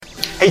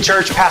Hey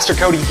church, Pastor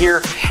Cody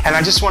here, and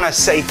I just want to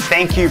say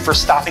thank you for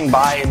stopping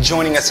by and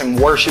joining us in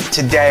worship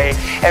today.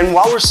 And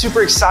while we're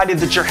super excited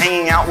that you're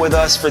hanging out with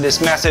us for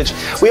this message,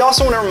 we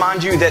also want to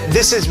remind you that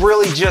this is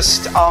really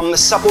just a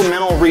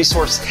supplemental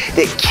resource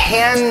that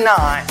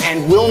cannot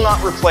and will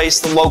not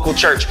replace the local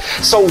church.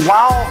 So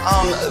while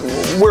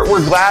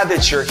we're glad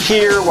that you're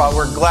here, while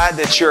we're glad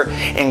that you're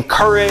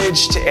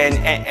encouraged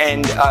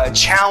and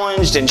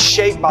challenged and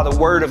shaped by the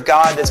Word of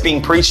God that's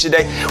being preached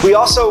today, we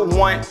also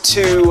want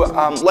to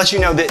let you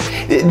know that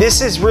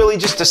this is really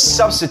just a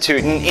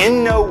substitute and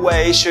in no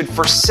way should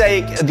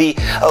forsake the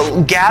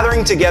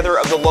gathering together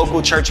of the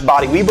local church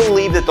body. We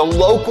believe that the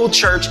local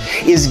church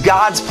is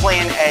God's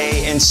plan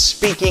A in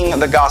speaking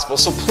the gospel.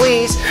 So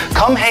please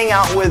come hang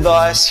out with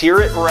us here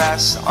at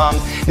Rest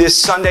this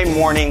Sunday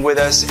morning with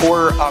us,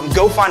 or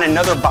go find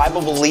another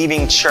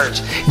Bible-believing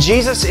church.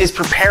 Jesus is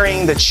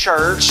preparing the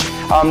church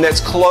that's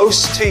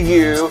close to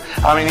you,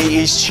 and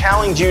He's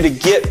challenged you to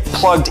get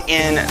plugged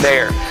in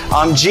there.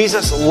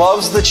 Jesus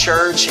loves the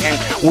church, and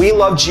we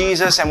love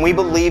Jesus, and we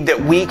believe that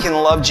we can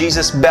love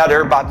Jesus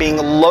better by being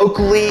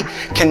locally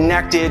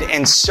connected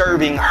and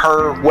serving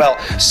her well.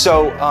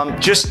 So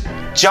just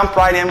jump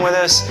right in with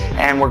us,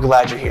 and we're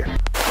glad you're here.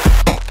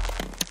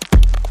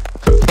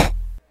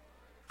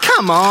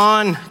 Come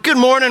on. Good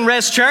morning,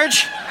 Rest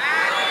Church.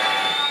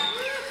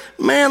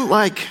 Man,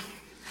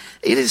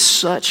 it is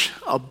such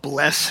a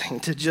blessing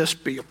to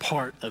just be a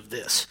part of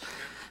this.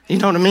 You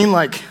know what I mean?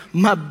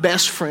 My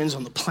best friends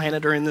on the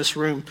planet are in this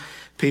room.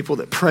 People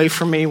that pray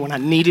for me when I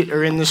need it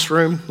are in this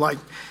room.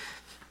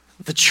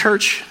 The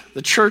church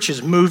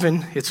is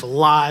moving. It's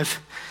alive.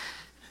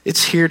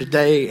 It's here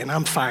today, and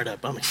I'm fired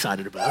up. I'm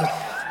excited about it.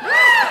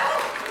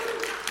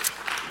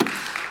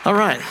 All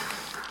right.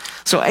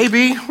 So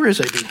AB, where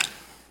is AB?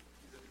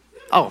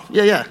 Oh,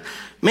 yeah.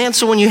 Man,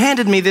 so when you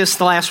handed me this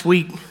the last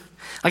week,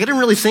 I didn't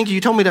really think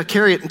you told me to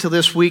carry it until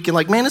this week, and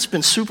man, it's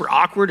been super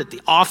awkward at the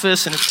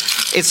office, and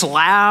it's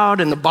loud,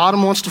 and the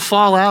bottom wants to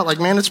fall out.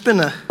 Man, it's been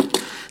a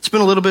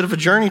little bit of a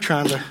journey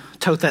trying to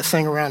tote that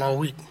thing around all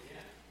week.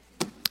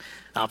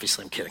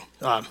 Obviously, I'm kidding.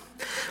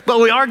 But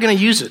we are going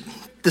to use it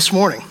this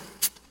morning.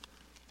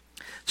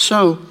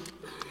 So,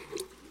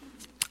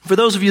 for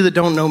those of you that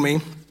don't know me,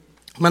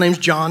 my name's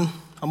John.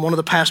 I'm one of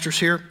the pastors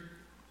here.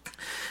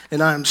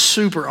 And I am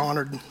super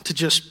honored to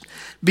just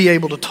be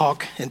able to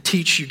talk and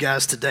teach you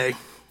guys today.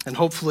 And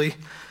hopefully,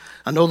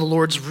 I know the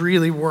Lord's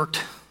really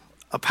worked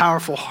a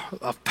powerful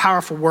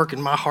work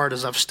in my heart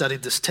as I've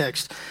studied this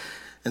text.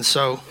 And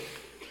so,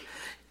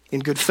 in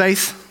good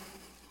faith,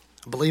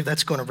 I believe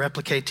that's going to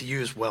replicate to you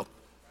as well.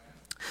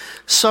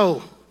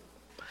 So,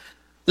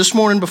 this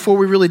morning, before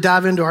we really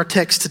dive into our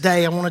text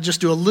today, I want to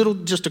just do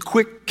a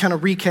quick kind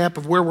of recap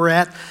of where we're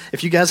at.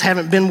 If you guys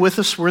haven't been with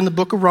us, we're in the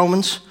book of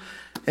Romans,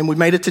 and we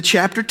made it to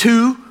chapter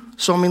 2.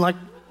 So, we're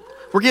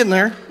getting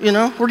there,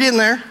 we're getting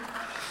there.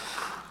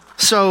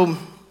 So,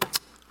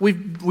 we've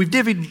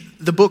divvied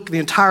the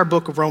entire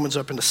book of Romans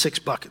up into 6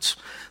 buckets.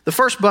 The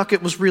first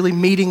bucket was really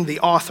meeting the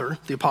author,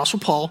 the Apostle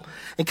Paul,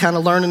 and kind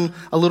of learning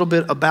a little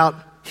bit about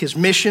his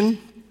mission,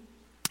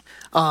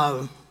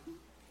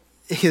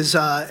 his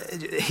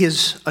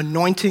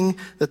anointing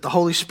that the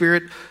Holy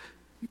Spirit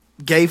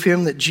gave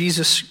him, that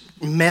Jesus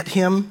met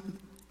him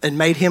and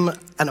made him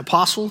an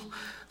apostle.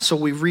 So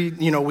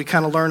we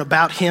kind of learn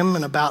about him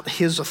and about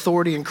his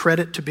authority and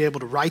credit to be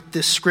able to write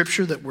this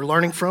scripture that we're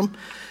learning from.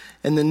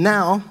 And then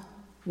now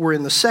we're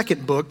in the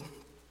second book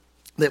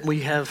that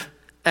we have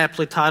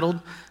aptly titled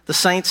The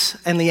Saints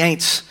and the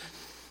Ain'ts.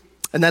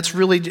 And it's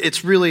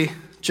really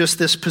just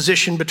this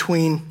position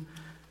between,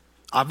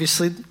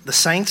 obviously, the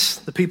saints,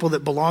 the people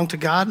that belong to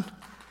God,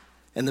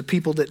 and the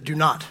people that do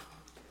not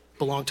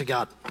belong to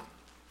God.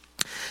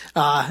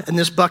 And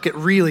this bucket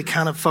really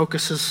kind of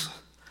focuses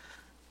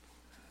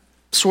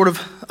it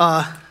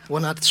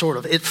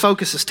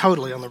focuses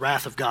totally on the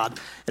wrath of God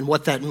and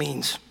what that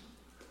means.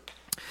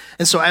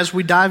 And so as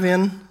we dive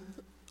in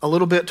a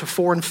little bit to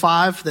 4 and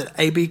 5 that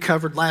AB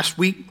covered last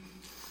week,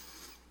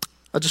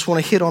 I just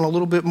want to hit on a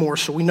little bit more.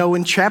 So we know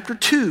in chapter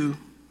 2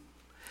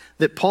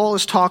 that Paul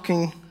is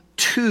talking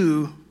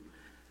to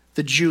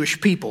the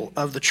Jewish people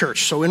of the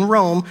church. So in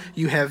Rome,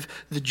 you have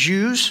the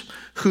Jews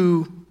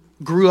who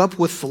grew up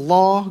with the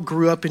law,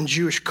 grew up in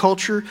Jewish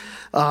culture.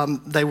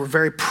 They were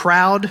very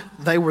proud.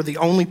 They were the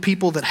only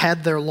people that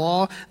had their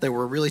law. They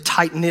were a really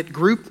tight-knit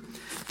group.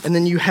 And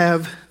then you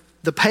have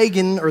the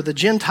pagan or the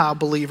Gentile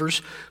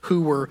believers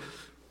who were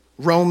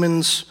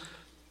Romans,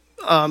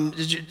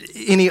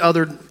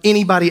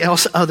 anybody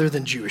else other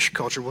than Jewish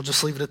culture. We'll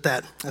just leave it at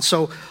that. And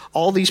so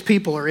all these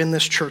people are in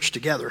this church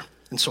together.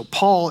 And so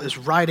Paul is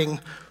writing,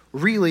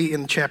 really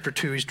in chapter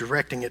 2, he's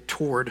directing it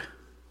toward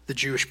the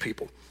Jewish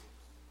people.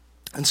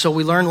 And so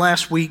we learned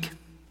last week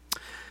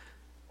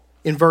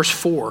in verse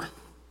 4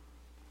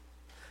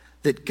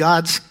 that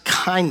God's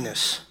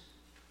kindness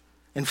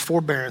and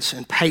forbearance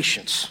and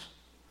patience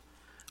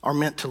are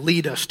meant to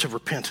lead us to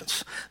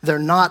repentance. They're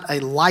not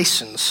a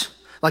license.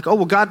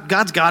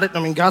 God's got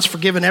it. God's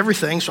forgiven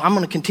everything, so I'm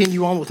going to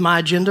continue on with my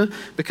agenda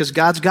because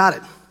God's got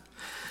it.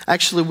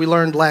 Actually, we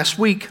learned last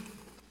week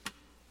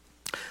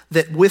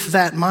that with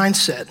that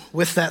mindset,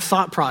 with that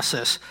thought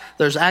process,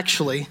 there's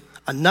actually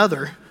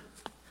another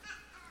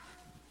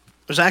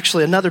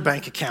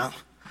bank account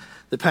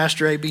that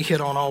Pastor AB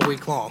hit on all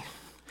week long.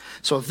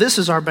 So if this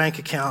is our bank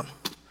account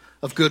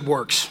of good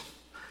works,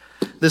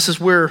 this is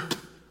where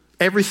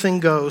everything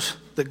goes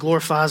that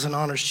glorifies and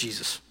honors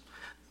Jesus.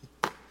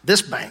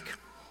 This bank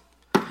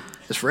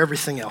is for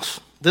everything else.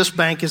 This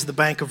bank is the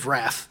bank of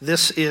wrath.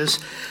 This is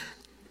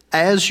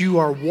as you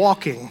are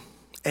walking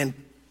and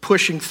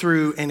pushing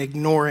through and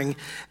ignoring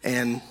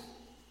and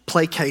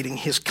placating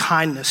his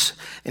kindness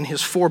and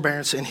his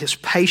forbearance and his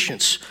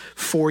patience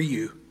for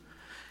you.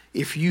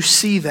 If you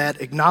see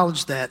that,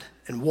 acknowledge that,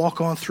 and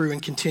walk on through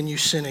and continue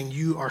sinning,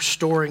 you are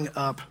storing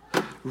up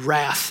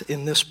wrath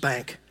in this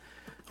bank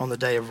on the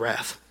day of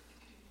wrath.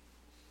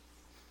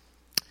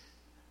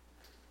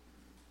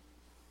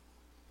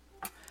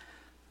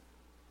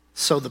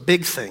 So the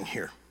big thing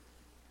here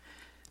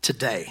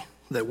today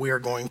that we are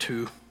going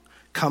to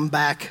come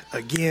back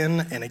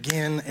again and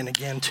again and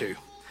again to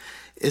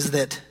is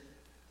that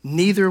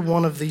neither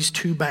one of these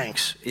two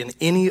banks in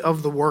any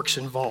of the works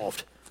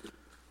involved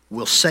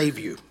will save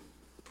you.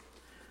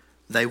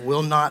 They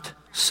will not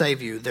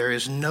save you. There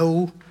is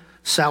no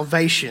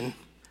salvation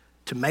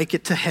to make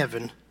it to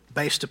heaven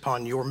based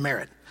upon your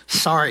merit.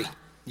 Sorry,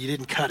 you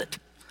didn't cut it.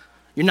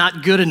 You're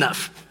not good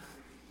enough.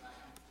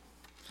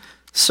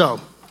 So,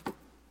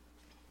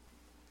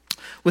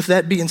 with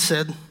that being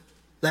said,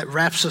 that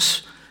wraps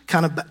us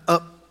kind of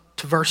up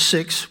to verse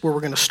 6 where we're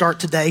going to start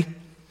today.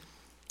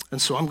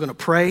 And so I'm going to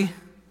pray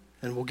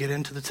and we'll get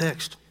into the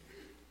text.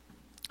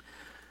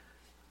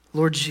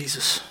 Lord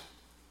Jesus,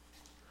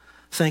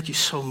 thank you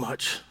so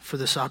much for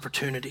this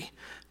opportunity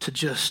to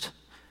just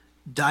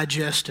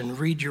digest and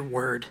read your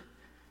word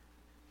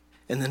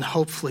and then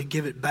hopefully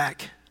give it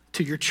back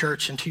to your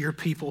church and to your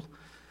people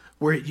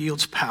where it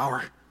yields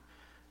power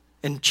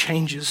and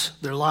changes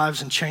their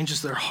lives and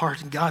changes their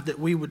heart. And God, that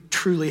we would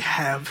truly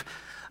have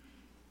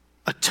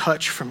a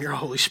touch from your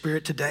Holy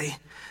Spirit today.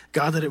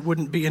 God, that it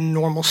wouldn't be a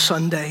normal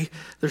Sunday.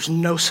 There's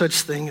no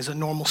such thing as a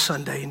normal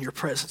Sunday in your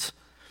presence.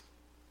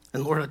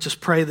 And Lord, I just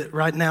pray that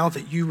right now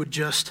that you would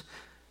just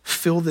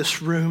fill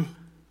this room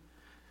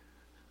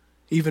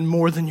even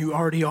more than you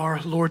already are.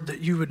 Lord,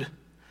 that you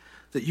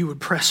would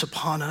press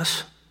upon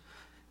us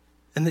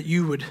and that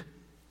you would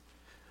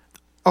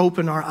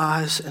open our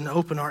eyes and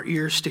open our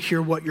ears to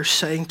hear what you're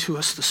saying to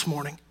us this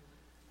morning.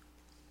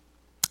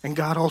 And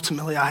God,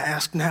 ultimately, I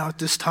ask now at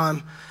this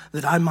time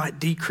that I might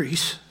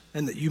decrease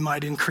and that you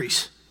might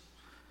increase.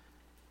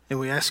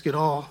 And we ask it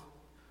all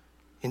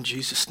in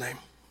Jesus' name.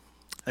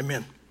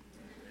 Amen.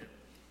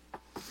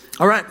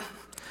 All right.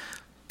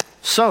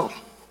 So,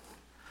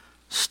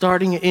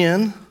 starting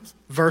in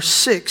verse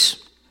 6.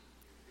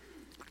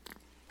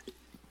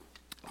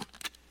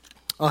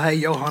 Oh, hey,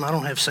 Johan, I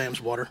don't have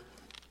Sam's water.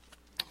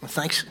 Well,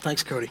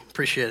 thanks, Cody.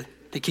 Appreciate it.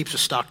 He keeps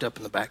us stocked up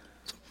in the back.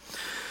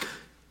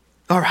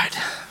 All right,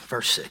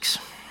 verse 6.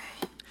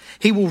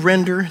 He will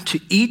render to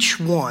each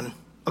one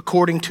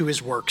according to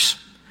his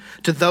works.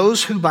 To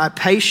those who by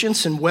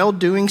patience and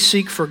well-doing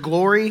seek for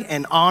glory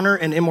and honor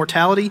and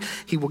immortality,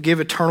 he will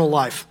give eternal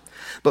life.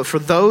 But for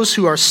those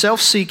who are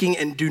self-seeking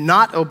and do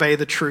not obey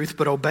the truth,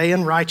 but obey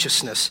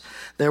unrighteousness,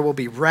 there will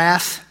be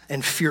wrath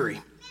and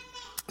fury.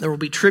 There will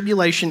be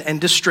tribulation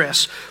and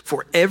distress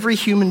for every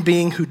human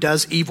being who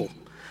does evil,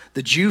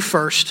 the Jew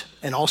first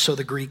and also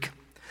the Greek.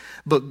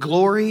 But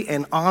glory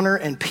and honor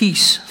and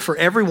peace for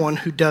everyone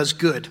who does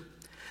good,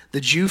 the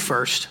Jew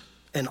first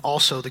and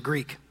also the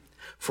Greek.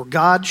 For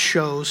God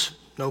shows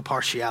no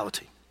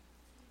partiality.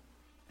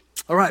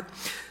 All right.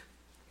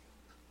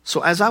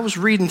 So as I was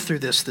reading through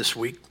this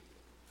week,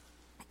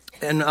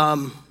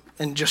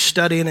 and just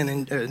studying,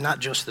 and not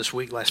just this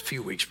week, last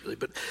few weeks really,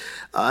 but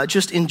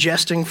just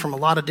ingesting from a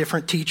lot of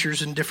different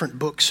teachers and different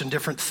books and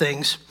different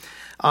things.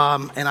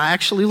 And I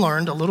actually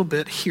learned a little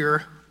bit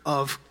here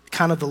of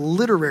kind of the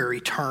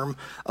literary term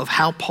of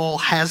how Paul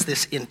has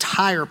this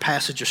entire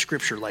passage of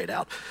Scripture laid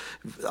out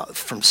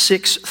from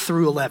 6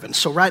 through 11.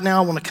 So right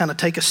now I want to kind of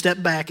take a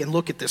step back and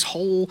look at this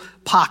whole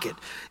pocket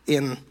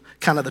in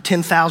kind of the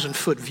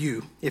 10,000-foot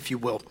view, if you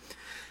will.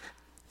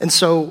 And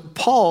so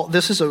Paul,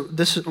 this is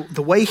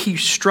the way he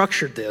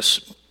structured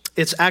this.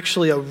 It's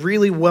actually a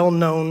really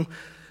well-known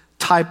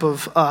type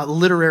of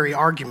literary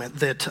argument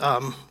that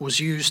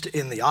was used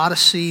in the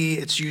Odyssey.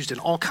 It's used in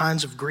all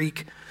kinds of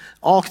Greek,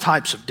 all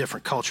types of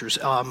different cultures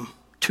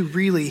to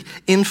really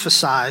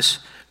emphasize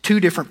two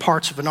different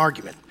parts of an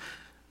argument.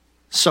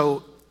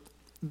 So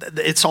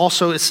it's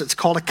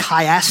called a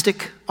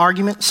chiastic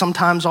argument,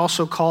 sometimes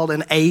also called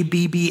an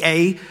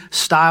ABBA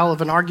style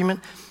of an argument.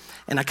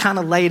 And I kind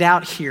of laid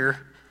out here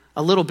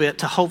a little bit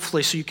to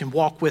hopefully so you can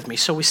walk with me.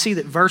 So we see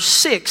that verse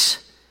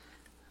 6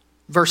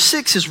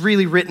 is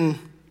really written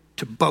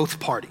to both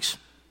parties.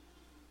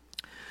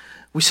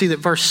 We see that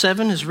verse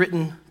 7 is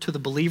written to the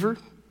believer.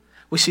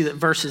 We see that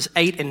verses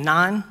 8 and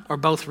 9 are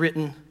both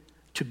written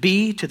to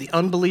the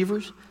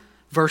unbelievers.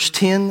 Verse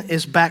 10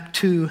 is back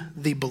to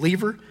the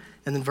believer.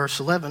 And then verse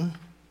 11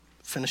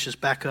 finishes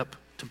back up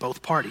to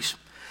both parties.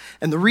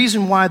 And the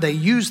reason why they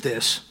use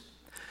this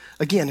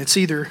Again,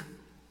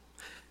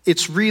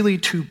 it's really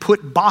to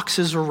put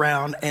boxes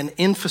around and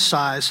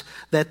emphasize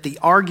that the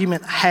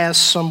argument has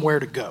somewhere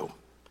to go.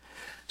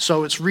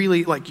 So it's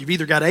really like you've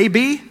either got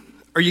AB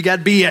or you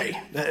got BA,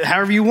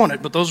 however you want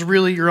it, but those are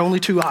really your only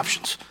two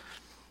options.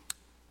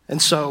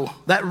 And so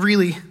that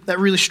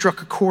really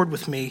struck a chord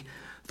with me,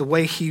 the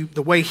way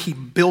he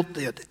built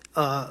it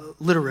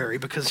literary,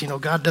 because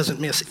God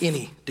doesn't miss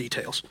any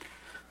details.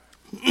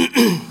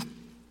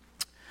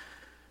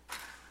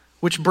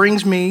 Which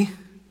brings me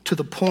to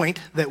the point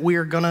that we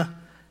are going to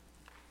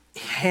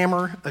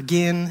hammer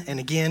again and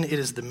again. It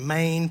is the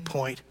main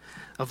point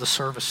of the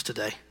service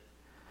today.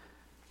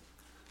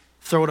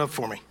 Throw it up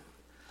for me.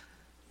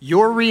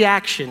 Your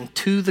reaction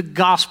to the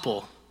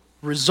gospel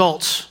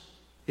results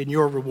in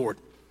your reward.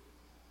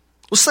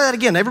 Let's say that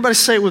again. Everybody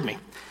say it with me.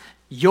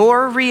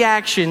 Your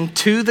reaction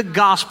to the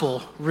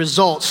gospel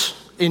results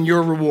in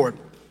your reward.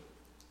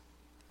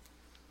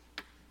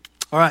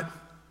 All right.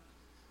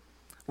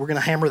 We're going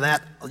to hammer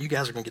that. You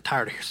guys are going to get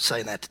tired of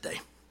saying that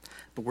today,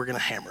 but we're going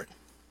to hammer it.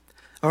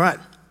 All right.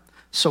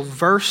 So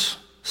verse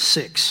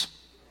 6.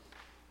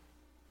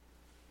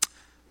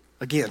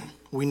 Again,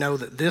 we know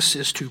that this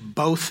is to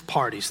both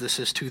parties. This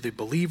is to the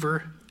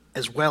believer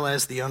as well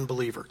as the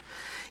unbeliever.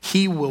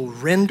 He will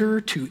render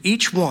to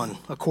each one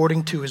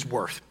according to his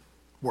works.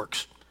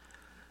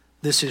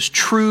 This is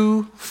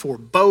true for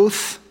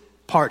both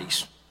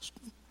parties.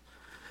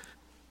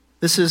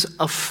 This is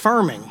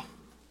affirming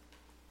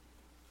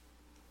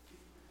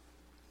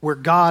where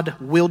God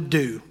will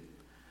do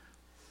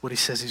what he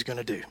says he's going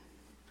to do.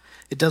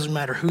 It doesn't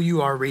matter who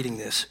you are reading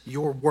this,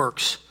 your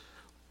works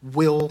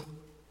will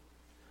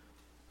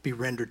be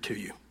rendered to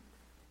you.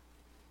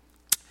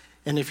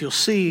 And if you'll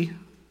see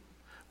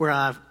where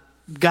I've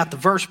got the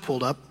verse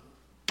pulled up,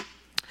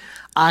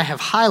 I have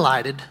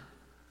highlighted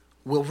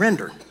will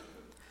render.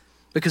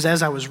 Because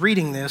as I was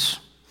reading this,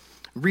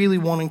 really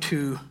wanting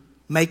to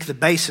make the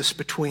basis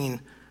between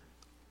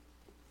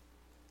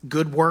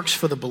good works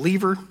for the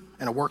believer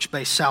and a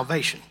works-based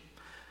salvation.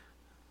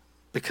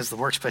 Because the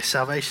works-based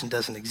salvation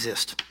doesn't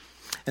exist.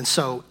 And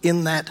so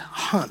in that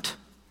hunt,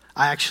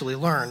 I actually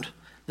learned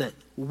that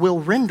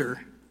will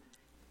render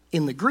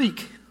in the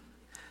Greek,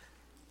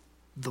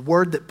 the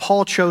word that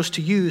Paul chose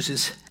to use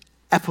is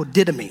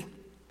apodidomi.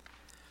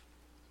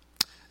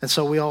 And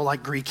so we all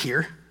like Greek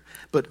here,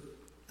 but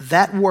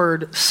that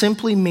word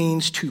simply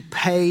means to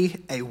pay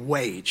a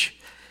wage.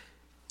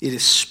 It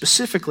is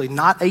specifically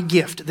not a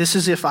gift. This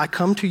is if I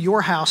come to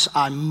your house,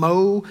 I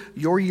mow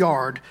your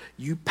yard,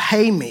 you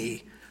pay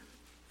me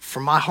for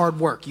my hard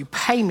work. You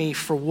pay me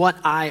for what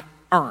I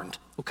earned,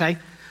 okay?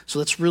 So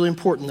that's really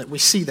important that we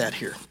see that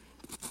here,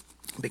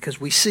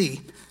 because we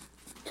see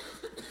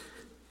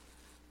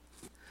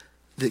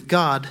that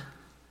God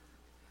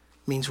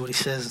means what he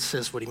says and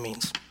says what he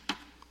means.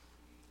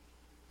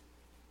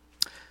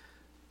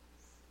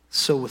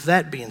 So with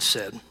that being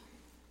said,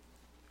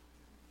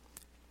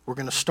 we're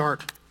going to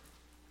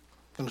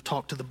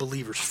talk to the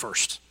believers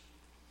first.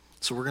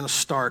 So we're going to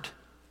start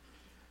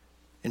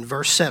in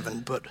verse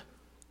 7, but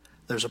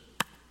there's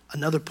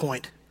another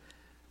point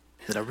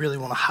that I really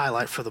want to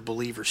highlight for the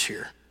believers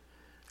here.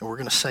 And we're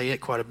going to say it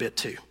quite a bit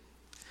too.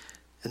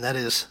 And that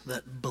is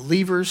that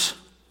believers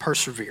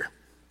persevere.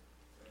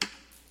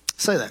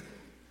 Say that.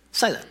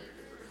 Say that.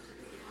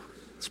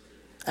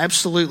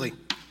 Absolutely.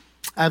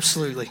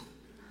 Absolutely.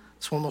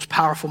 It's one of the most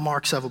powerful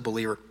marks of a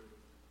believer.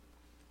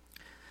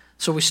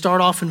 So we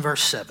start off in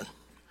verse 7.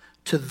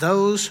 To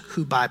those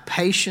who by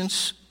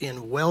patience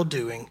in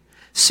well-doing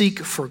seek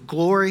for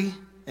glory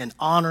and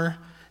honor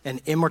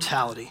and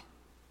immortality,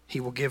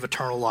 he will give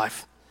eternal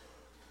life.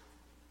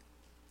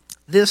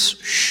 This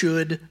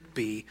should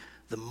be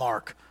the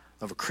mark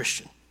of a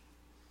Christian.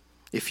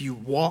 If you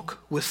walk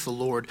with the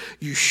Lord,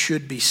 you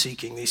should be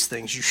seeking these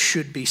things. You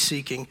should be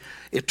seeking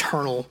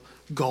eternal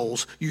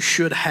goals. You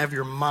should have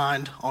your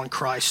mind on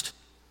Christ.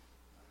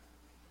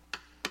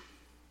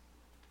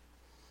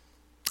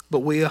 But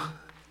we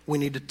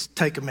need to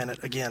take a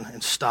minute again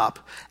and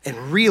stop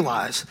and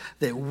realize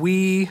that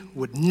we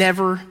would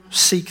never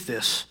seek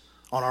this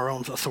on our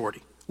own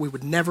authority. We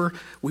would never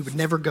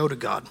go to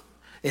God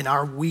in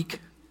our weak,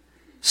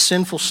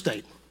 sinful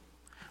state.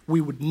 We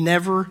would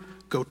never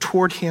go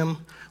toward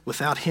him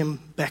without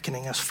him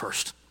beckoning us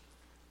first.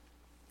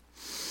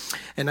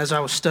 And as I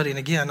was studying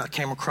again, I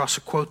came across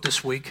a quote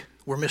this week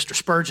where Mr.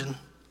 Spurgeon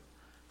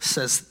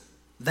says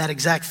that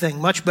exact thing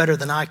much better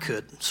than I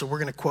could. So we're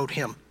going to quote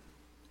him.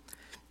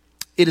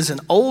 It is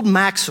an old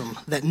maxim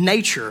that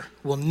nature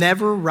will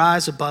never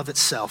rise above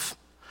itself.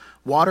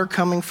 Water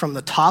coming from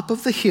the top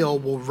of the hill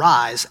will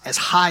rise as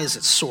high as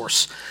its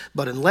source,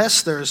 but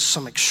unless there is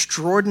some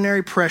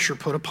extraordinary pressure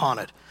put upon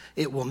it,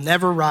 it will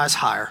never rise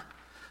higher.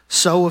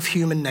 So of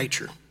human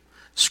nature.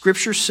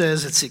 Scripture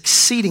says it's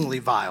exceedingly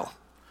vile.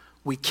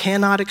 We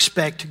cannot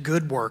expect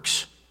good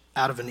works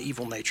out of an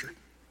evil nature.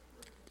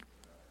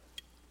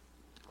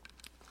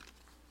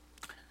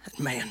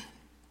 Man,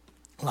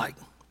 I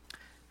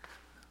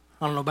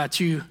don't know about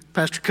you,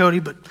 Pastor Cody,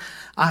 but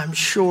I'm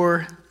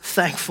sure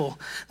thankful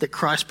that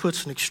Christ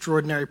puts an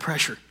extraordinary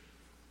pressure.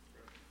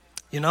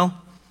 You know,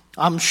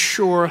 I'm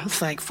sure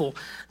thankful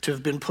to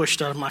have been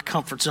pushed out of my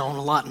comfort zone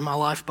a lot in my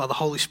life by the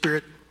Holy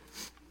Spirit.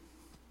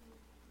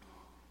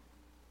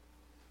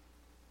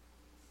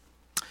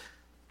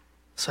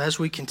 So as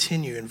we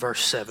continue in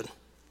verse 7,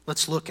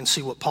 let's look and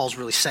see what Paul's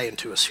really saying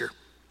to us here.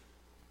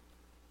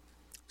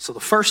 So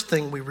the first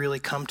thing we really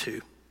come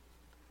to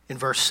in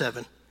verse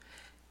 7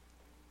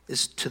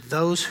 is to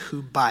those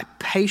who by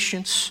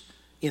patience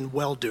in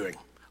well-doing.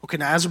 Okay,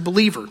 now as a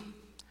believer,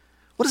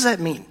 what does that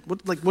mean?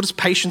 What does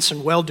patience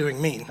and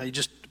well-doing mean? Are you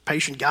just a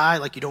patient guy,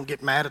 like you don't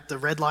get mad at the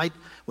red light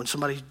when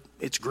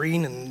it's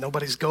green and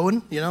nobody's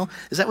going, you know?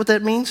 Is that what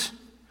that means?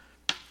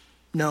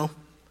 No,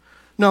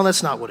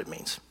 that's not what it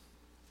means.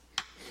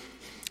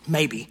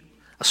 Maybe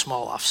a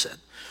small offset,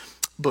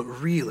 but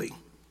really,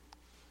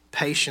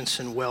 patience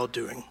and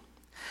well-doing.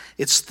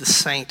 It's the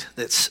saint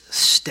that's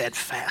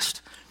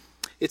steadfast.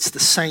 It's the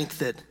saint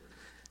that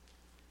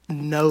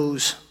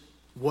knows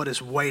what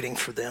is waiting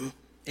for them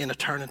in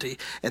eternity,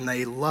 and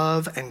they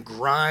love and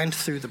grind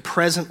through the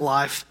present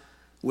life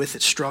with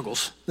its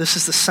struggles. This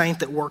is the saint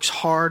that works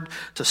hard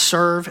to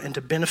serve and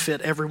to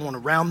benefit everyone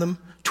around them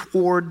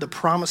toward the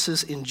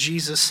promises in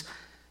Jesus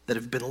that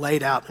have been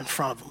laid out in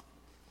front of them.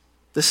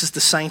 This is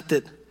the saint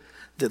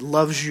that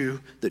loves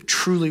you, that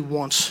truly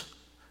wants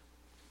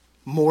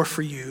more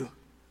for you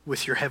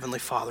with your heavenly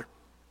Father.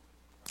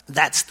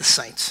 That's the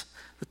saints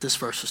that this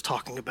verse is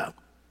talking about.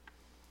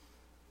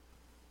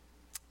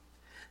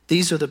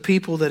 These are the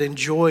people that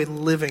enjoy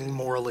living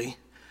morally,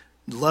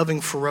 loving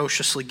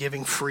ferociously,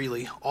 giving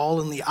freely, all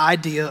in the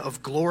idea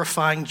of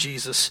glorifying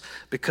Jesus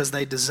because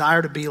they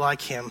desire to be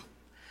like him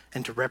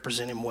and to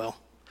represent him well.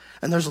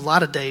 And there's a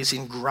lot of days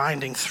in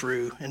grinding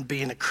through and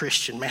being a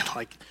Christian, man,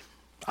 like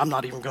I'm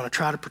not even going to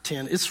try to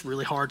pretend. It's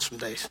really hard some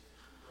days.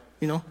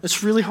 You know,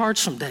 it's really hard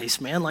some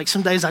days, man. Like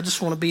some days I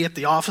just want to be at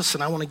the office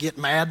and I want to get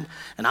mad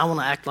and I want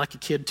to act like a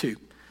kid too,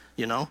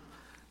 you know?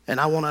 And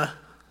I want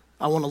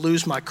to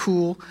lose my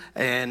cool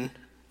and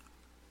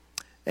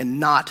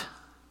not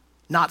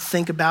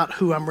think about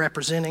who I'm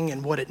representing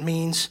and what it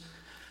means.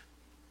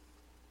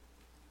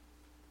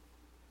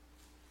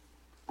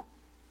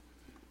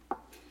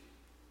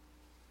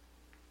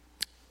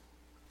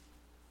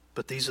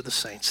 But these are the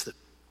saints that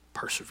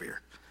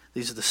persevere.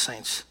 These are the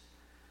saints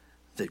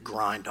that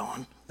grind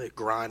on, that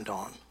grind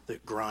on,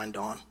 that grind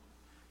on.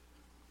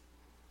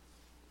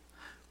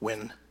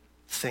 When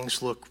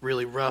things look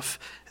really rough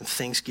and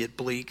things get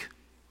bleak.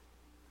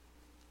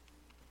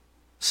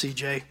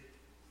 CJ,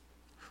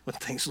 when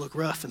things look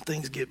rough and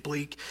things get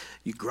bleak,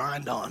 you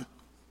grind on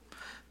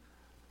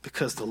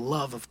because the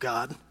love of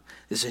God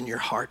is in your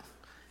heart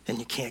and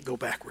you can't go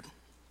backward.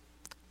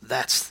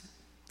 That's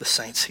the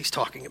saints he's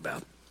talking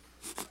about.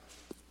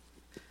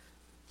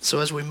 So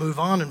as we move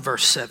on in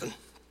verse 7,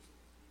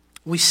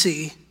 we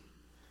see,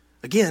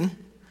 again,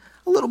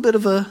 a little bit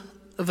of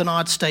an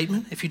odd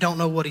statement. If you don't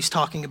know what he's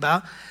talking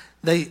about,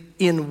 they,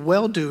 in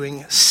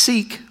well-doing,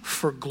 seek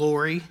for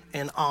glory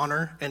and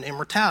honor and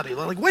immortality.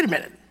 Like, wait a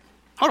minute,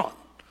 hold on.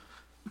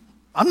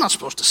 I'm not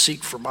supposed to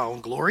seek for my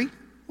own glory.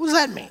 What does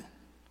that mean?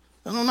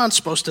 I'm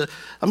supposed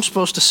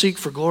to seek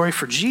for glory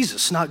for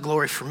Jesus, not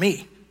glory for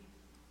me.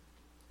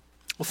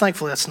 Well,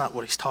 thankfully, that's not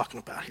what he's talking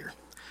about here.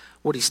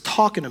 What he's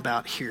talking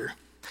about here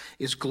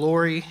is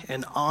glory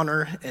and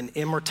honor and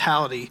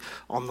immortality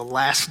on the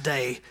last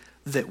day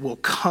that will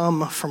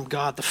come from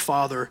God the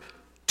Father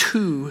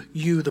to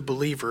you, the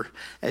believer,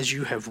 as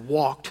you have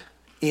walked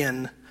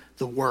in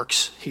the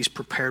works he's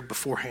prepared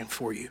beforehand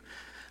for you.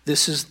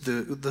 This is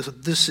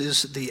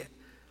the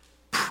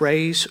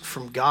praise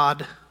from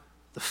God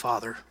the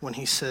Father when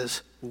he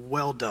says,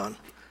 "Well done,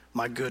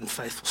 my good and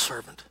faithful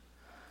servant."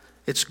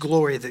 It's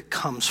glory that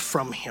comes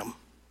from him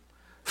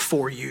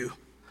for you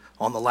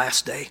on the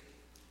last day.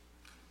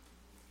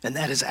 And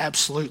that is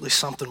absolutely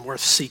something worth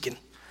seeking.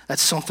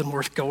 That's something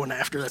worth going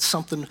after. That's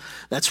something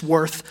that's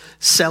worth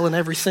selling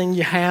everything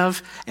you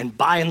have and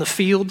buying the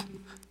field,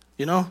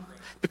 you know,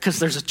 because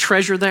there's a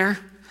treasure there.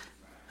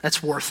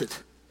 That's worth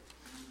it.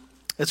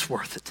 It's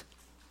worth it.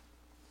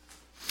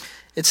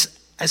 It's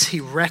as he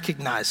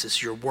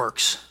recognizes your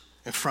works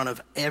in front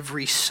of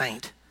every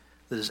saint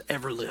that has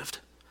ever lived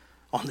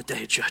on the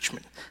day of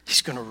judgment.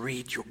 He's going to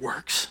read your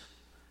works.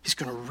 He's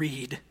going to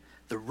read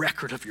the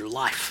record of your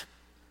life.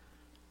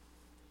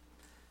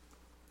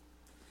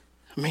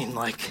 I mean,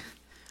 like,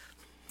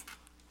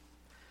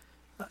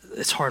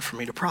 it's hard for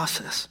me to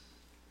process.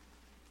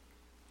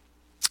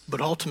 But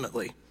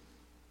ultimately,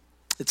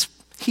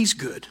 he's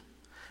good.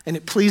 And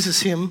it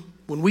pleases him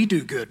when we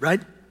do good,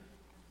 right?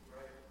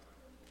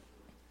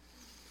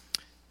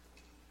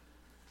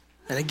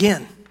 And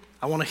again,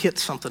 I want to hit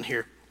something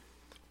here.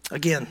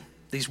 Again,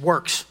 these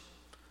works.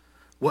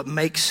 What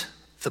makes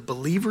the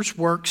believer's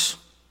works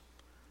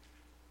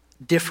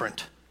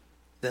different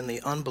than the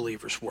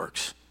unbeliever's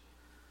works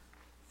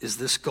is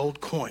this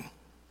gold coin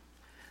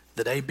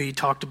that AB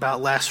talked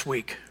about last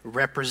week,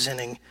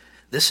 representing,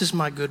 this is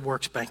my good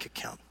works bank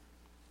account.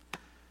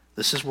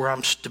 This is where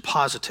I'm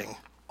depositing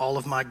all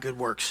of my good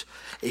works,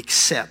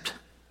 except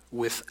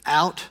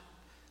without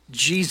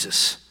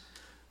Jesus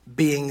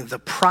being the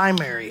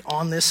primary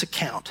on this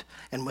account,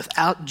 and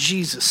without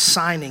Jesus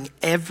signing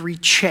every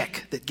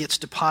check that gets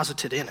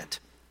deposited in it,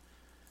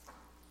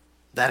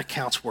 that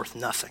account's worth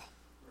nothing.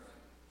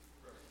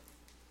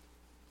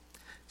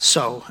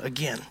 So,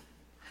 again,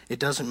 it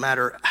doesn't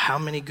matter how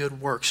many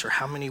good works or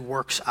how many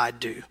works I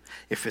do.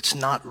 If it's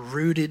not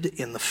rooted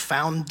in the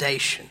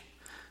foundation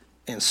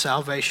and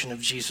salvation of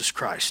Jesus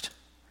Christ,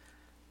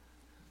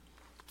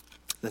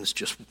 then it's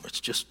just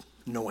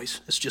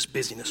noise. It's just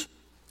busyness.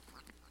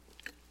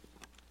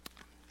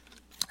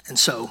 And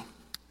so,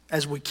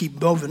 as we keep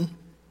moving,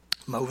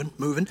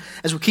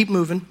 as we keep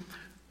moving,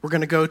 we're going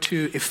to go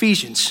to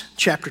Ephesians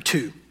chapter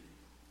 2.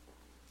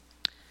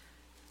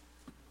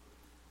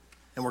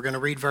 And we're going to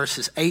read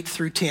verses 8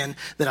 through 10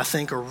 that I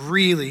think are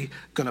really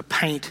going to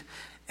paint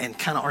and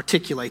kind of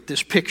articulate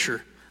this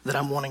picture that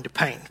I'm wanting to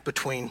paint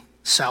between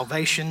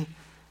salvation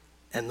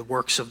and the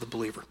works of the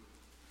believer.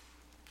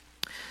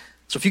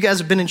 So if you guys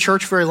have been in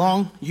church very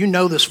long, you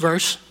know this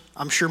verse.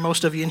 I'm sure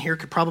most of you in here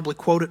could probably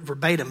quote it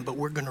verbatim, but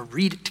we're going to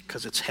read it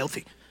because it's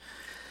healthy.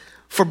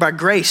 For by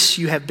grace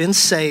you have been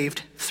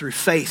saved through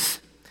faith,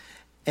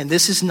 and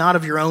this is not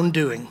of your own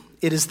doing.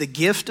 It is the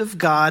gift of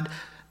God,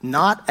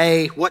 not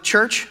a, what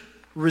church?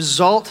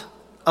 Result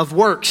of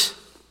works,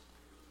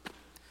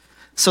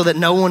 so that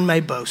no one may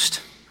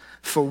boast.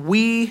 For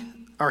we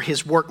are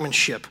his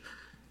workmanship.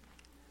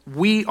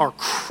 We are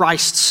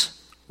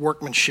Christ's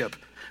workmanship,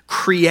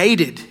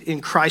 created in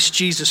Christ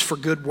Jesus for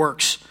good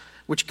works,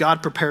 which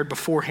God prepared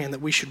beforehand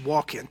that we should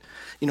walk in.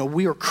 You know,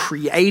 we are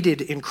created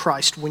in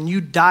Christ. When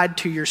you died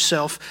to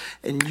yourself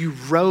and you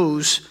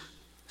rose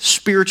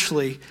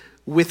spiritually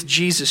with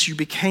Jesus, you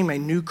became a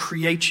new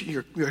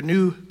creation. You're a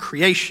new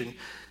creation.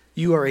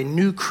 You are a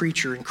new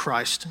creature in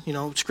Christ. You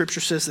know, Scripture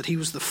says that he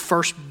was the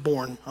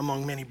firstborn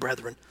among many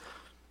brethren.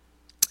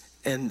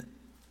 And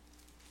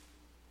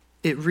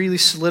it really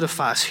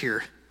solidifies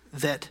here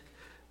that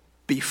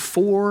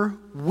before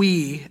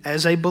we,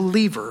 as a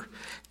believer,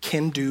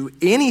 can do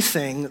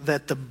anything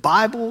that the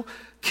Bible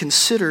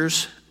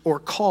considers or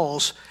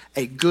calls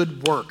a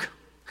good work,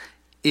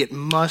 it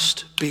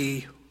must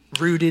be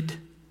rooted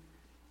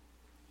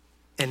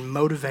and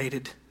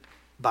motivated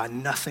by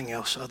nothing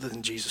else other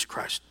than Jesus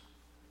Christ.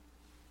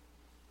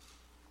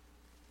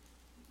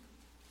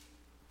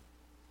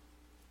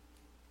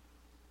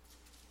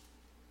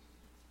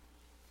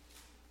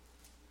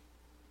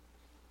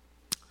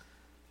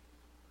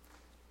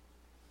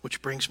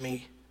 Which brings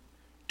me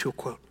to a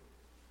quote.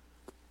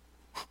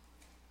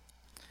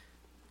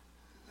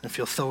 If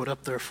you'll throw it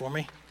up there for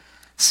me.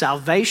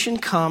 Salvation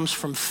comes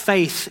from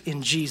faith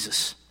in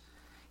Jesus.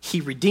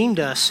 He redeemed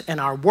us, and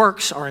our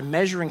works are a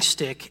measuring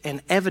stick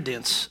and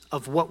evidence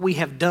of what we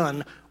have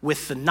done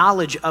with the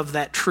knowledge of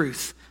that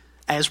truth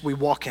as we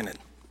walk in it.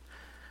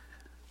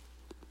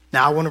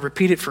 Now, I want to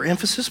repeat it for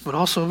emphasis, but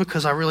also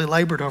because I really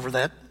labored over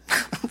that.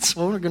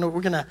 So we're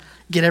gonna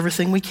get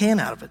everything we can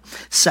out of it.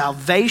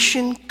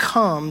 Salvation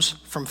comes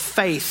from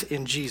faith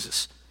in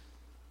Jesus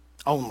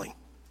only.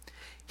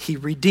 He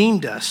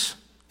redeemed us,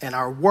 and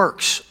our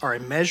works are a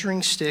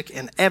measuring stick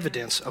and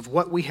evidence of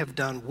what we have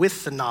done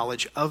with the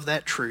knowledge of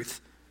that truth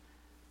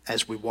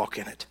as we walk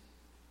in it.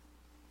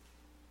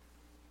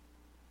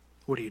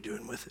 What are you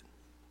doing with it?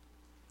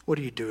 What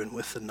are you doing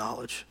with the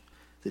knowledge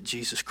that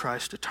Jesus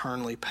Christ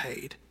eternally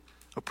paid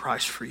a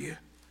price for you?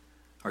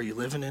 Are you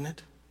living in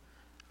it?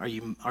 Are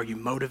you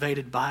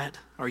motivated by it?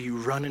 Are you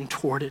running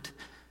toward it?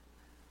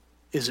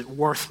 Is it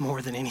worth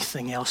more than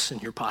anything else in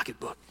your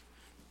pocketbook?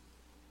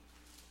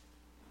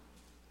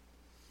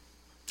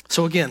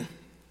 So again,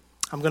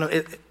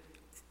 it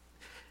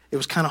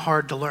was kind of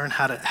hard to learn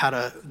how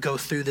to go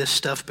through this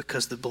stuff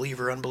because the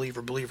believer,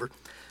 unbeliever, believer.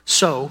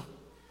 So I'm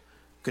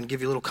going to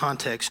give you a little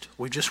context.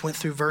 We just went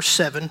through verse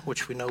 7,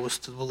 which we know was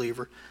to the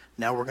believer.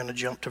 Now we're going to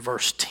jump to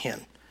verse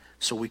 10,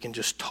 so we can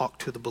just talk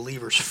to the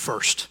believers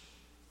first.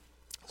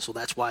 So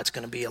that's why it's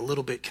going to be a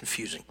little bit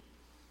confusing.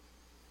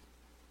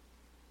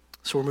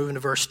 So we're moving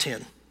to verse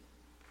 10.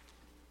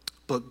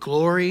 But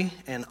glory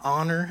and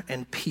honor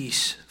and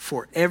peace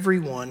for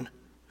everyone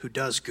who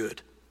does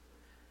good,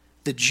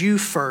 the Jew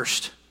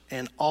first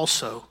and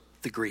also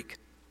the Greek.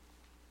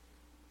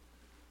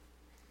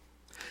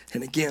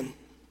 And again,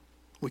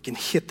 we can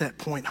hit that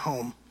point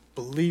home.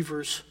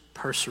 Believers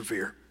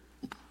persevere.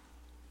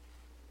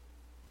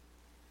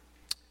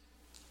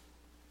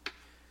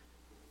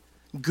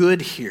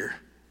 Good here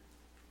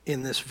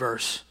in this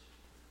verse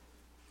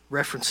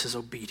references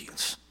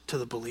obedience to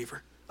the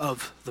believer,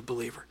 of the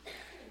believer.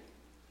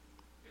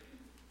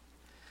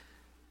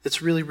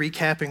 It's really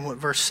recapping what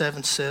verse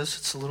 7 says.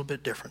 It's a little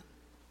bit different.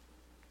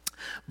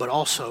 But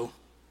also,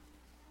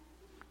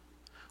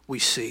 we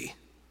see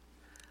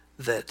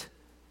that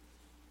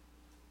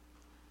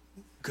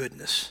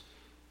goodness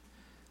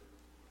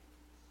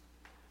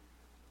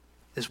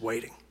is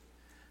waiting.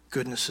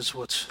 Goodness is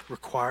what's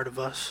required of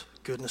us.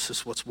 Goodness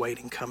is what's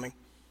waiting, coming.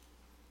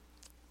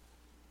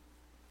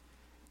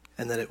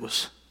 And that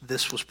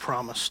this was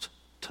promised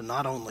to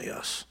not only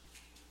us,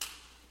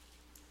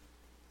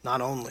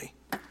 not only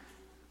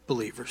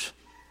believers,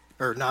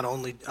 or not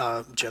only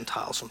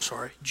Gentiles,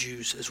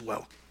 Jews as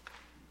well.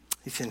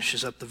 He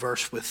finishes up the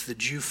verse with the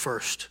Jew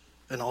first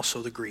and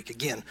also the Greek.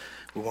 Again,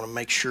 we want to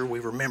make sure we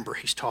remember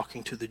he's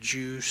talking to the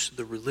Jews,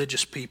 the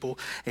religious people,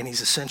 and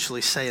he's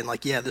essentially saying,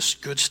 like, yeah, this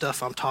good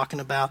stuff I'm talking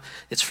about,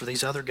 it's for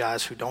these other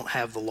guys who don't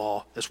have the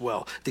law as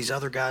well. These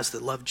other guys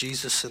that love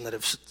Jesus and that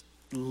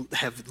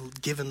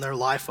have given their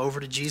life over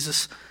to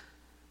Jesus,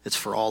 it's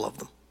for all of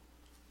them.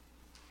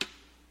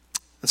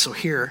 And so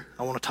here,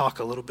 I want to talk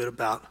a little bit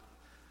about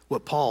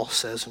what Paul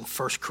says in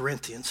 1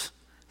 Corinthians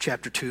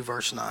chapter 2,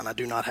 verse 9. I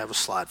do not have a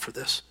slide for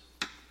this.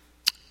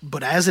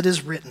 But as it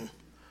is written,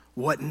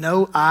 what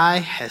no eye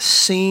has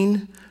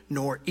seen,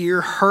 nor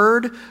ear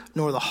heard,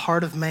 nor the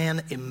heart of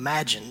man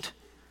imagined,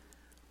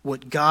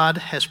 what God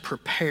has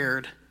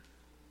prepared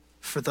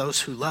for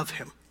those who love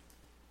him.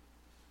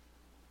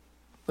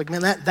 Like,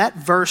 man, that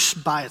verse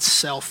by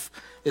itself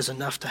is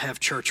enough to have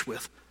church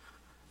with.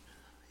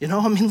 You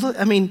know,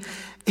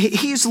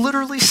 he's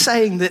literally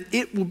saying that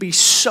it will be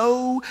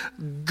so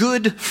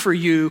good for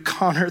you,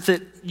 Connor,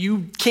 that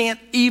you can't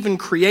even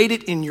create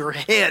it in your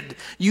head.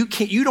 You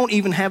don't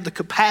even have the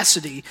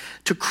capacity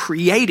to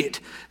create it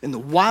in the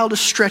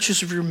wildest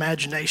stretches of your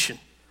imagination,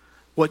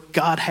 what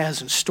God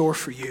has in store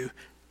for you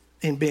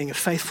in being a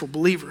faithful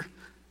believer.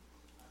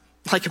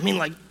 I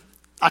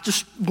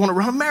just want to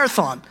run a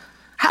marathon.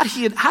 How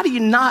do you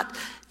not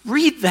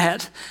read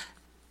that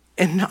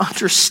and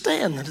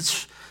understand that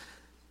it's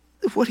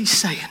what he's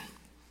saying?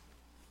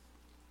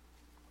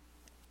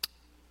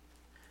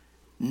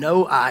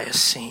 No eye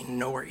has seen,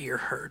 nor ear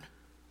heard,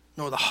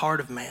 nor the heart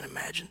of man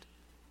imagined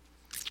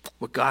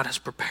what God has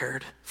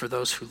prepared for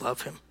those who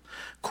love him.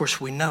 Of course,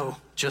 we know,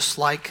 just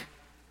like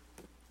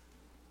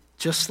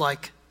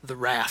the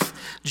wrath,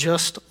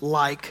 just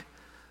like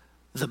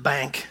the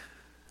bank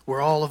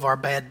where all of our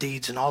bad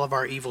deeds and all of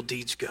our evil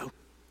deeds go.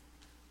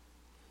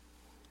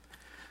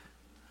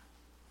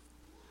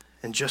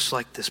 And just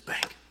like this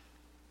bank,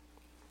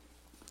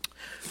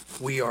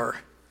 we are,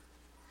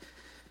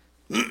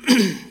 this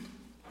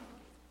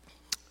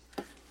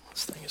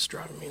thing is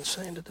driving me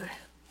insane today.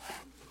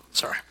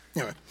 Sorry.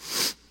 Anyway,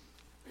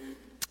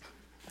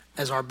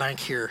 as our bank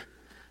here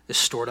is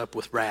stored up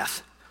with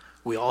wrath,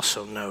 we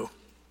also know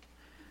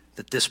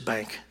that this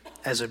bank,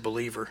 as a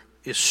believer,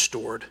 is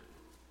stored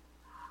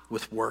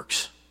with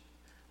works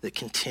that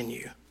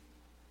continue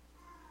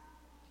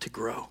to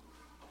grow.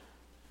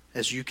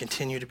 As you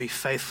continue to be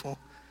faithful,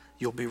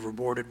 you'll be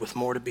rewarded with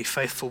more to be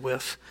faithful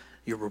with.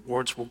 Your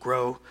rewards will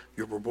grow.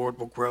 Your reward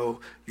will grow.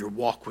 Your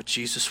walk with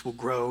Jesus will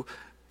grow.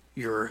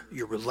 Your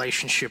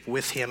relationship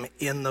with him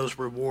in those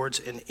rewards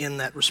and in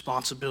that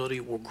responsibility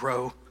will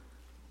grow.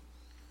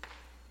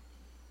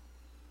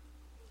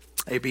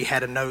 AB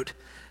had a note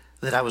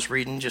that I was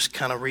reading, just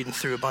kind of reading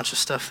through a bunch of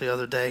stuff the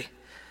other day.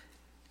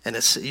 And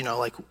it's,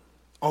 like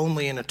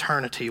only in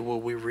eternity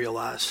will we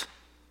realize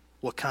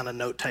what kind of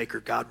note taker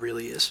God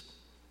really is.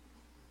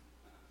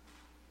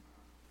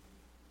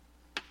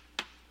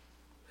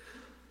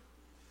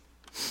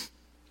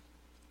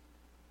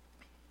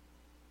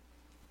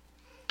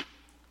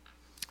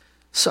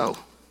 So,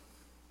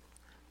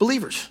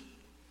 believers,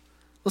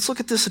 let's look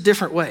at this a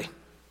different way.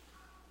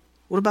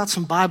 What about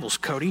some Bibles,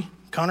 Cody?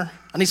 Connor,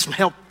 I need some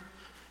help.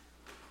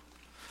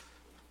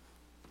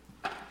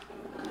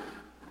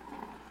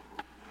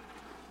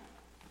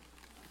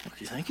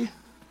 Thank you.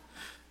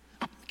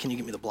 Can you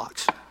give me the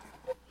blocks?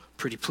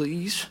 Pretty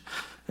please.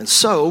 And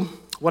so,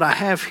 what I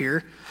have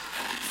here,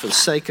 for the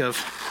sake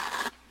of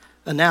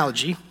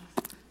analogy,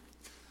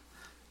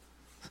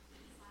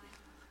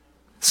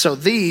 so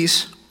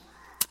these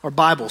are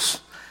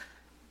Bibles.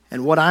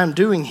 And what I'm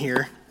doing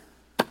here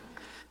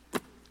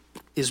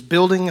is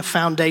building a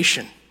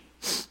foundation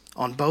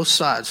on both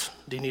sides.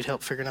 Do you need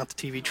help figuring out the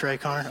TV tray,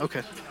 Connor?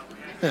 Okay.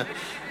 Yeah.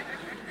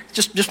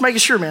 Just making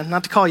sure, man,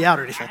 not to call you out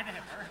or anything.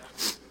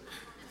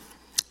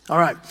 All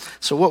right.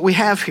 So what we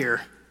have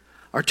here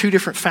are two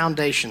different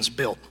foundations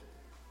built.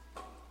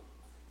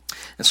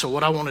 And so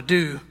what I want to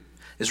do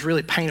is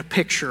really paint a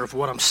picture of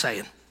what I'm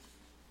saying.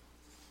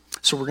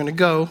 So we're going to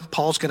go,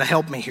 Paul's going to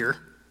help me here.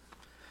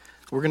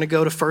 We're going to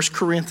go to 1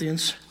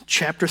 Corinthians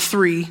chapter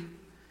 3,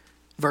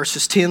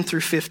 verses 10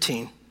 through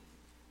 15.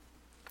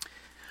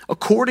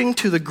 According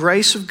to the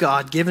grace of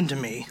God given to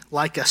me,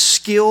 like a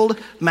skilled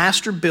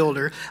master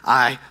builder,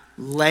 I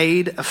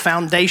laid a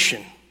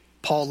foundation.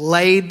 Paul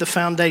laid the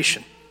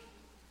foundation,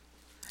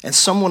 and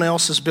someone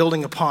else is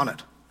building upon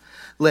it.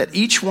 Let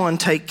each one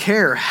take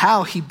care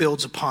how he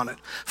builds upon it,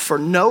 for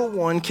no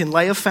one can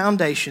lay a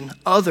foundation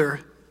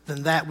other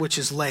than that which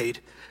is laid,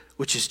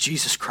 which is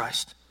Jesus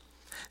Christ.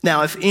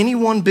 Now, if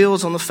anyone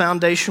builds on the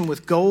foundation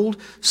with gold,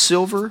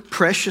 silver,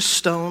 precious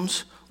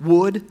stones,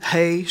 wood,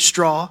 hay,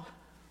 straw,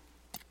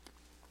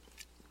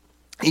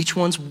 each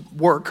one's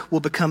work will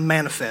become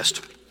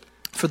manifest,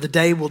 for the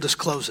day will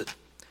disclose it,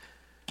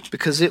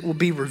 because it will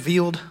be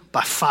revealed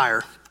by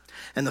fire,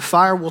 and the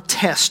fire will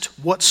test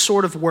what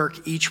sort of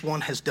work each one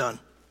has done.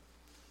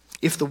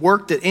 If the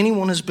work that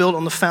anyone has built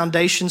on the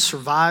foundation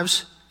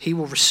survives, he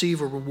will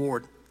receive a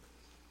reward.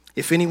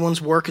 If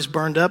anyone's work is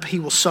burned up, he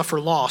will suffer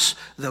loss,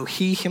 though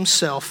he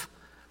himself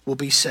will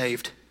be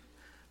saved,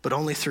 but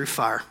only through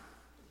fire.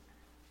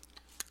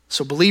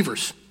 So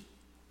believers,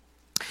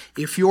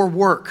 if your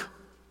work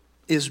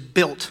is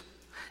built,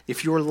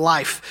 if your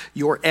life,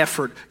 your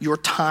effort, your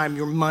time,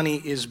 your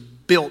money is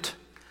built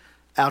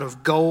out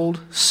of gold,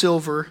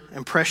 silver,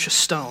 and precious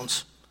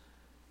stones,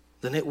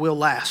 then it will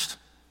last.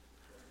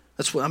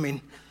 That's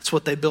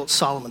what they built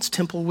Solomon's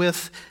temple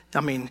with.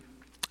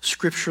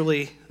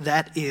 Scripturally,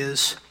 that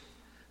is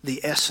the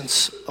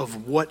essence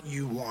of what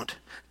you want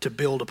to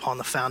build upon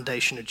the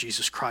foundation of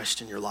Jesus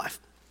Christ in your life.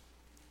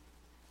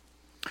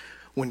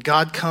 When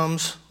God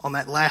comes on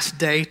that last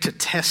day to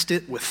test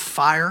it with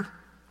fire,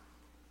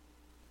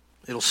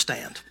 it'll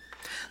stand.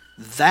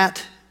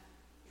 That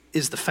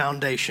is the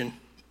foundation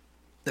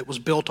that was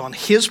built on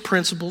his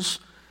principles,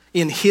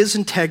 in his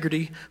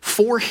integrity,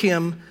 for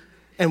him,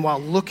 and while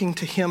looking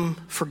to him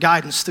for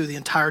guidance through the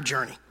entire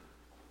journey.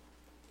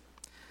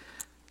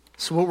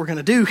 So what we're going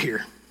to do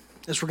here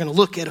is we're going to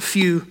look at a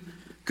few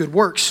good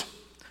works.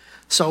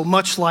 So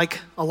much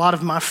like a lot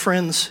of my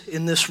friends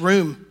in this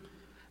room,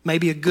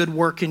 maybe a good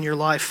work in your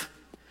life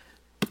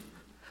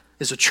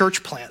is a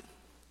church plant,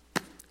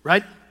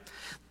 right?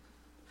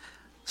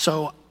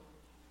 So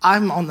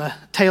I'm on the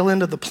tail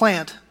end of the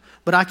plant,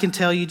 but I can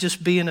tell you,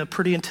 just being a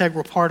pretty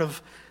integral part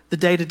of the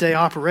day-to-day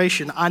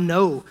operation, I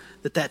know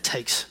that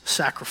takes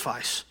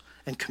sacrifice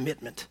and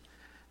commitment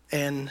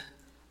and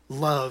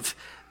love.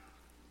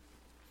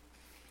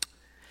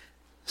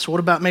 So what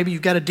about maybe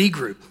you've got a D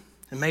group,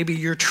 and maybe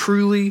you're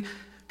truly,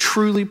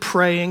 truly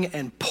praying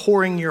and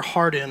pouring your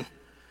heart in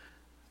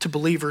to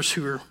believers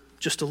who are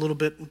just a little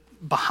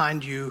bit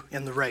behind you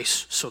in the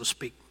race, so to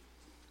speak.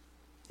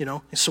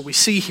 And so we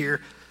see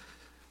here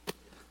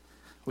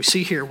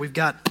we've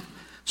got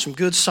some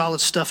good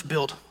solid stuff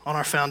built on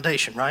our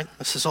foundation, right?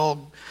 This is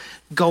all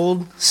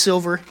gold,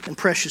 silver, and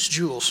precious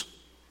jewels.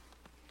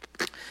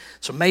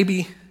 So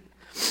maybe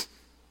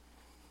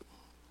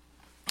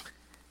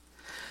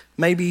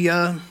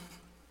your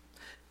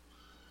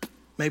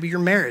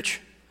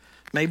marriage,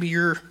 maybe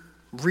you're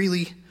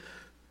really,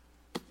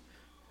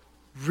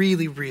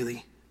 really,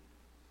 really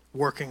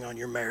working on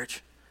your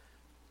marriage.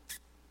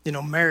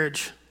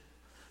 Marriage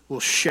will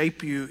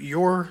shape you,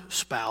 your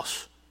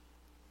spouse,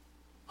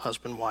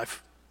 husband,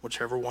 wife,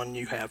 whichever one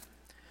you have,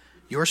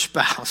 your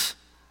spouse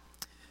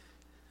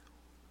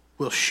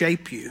will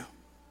shape you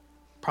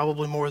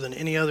probably more than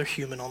any other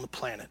human on the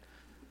planet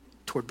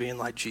toward being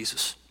like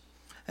Jesus.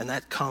 And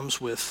that comes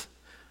with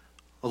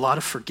a lot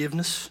of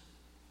forgiveness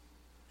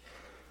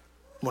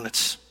when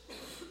it's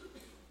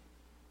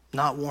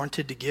not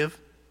warranted to give,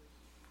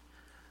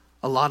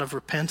 a lot of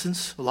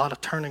repentance, a lot of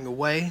turning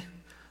away,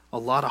 a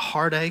lot of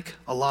heartache,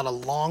 a lot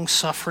of long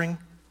suffering.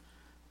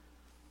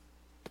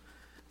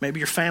 Maybe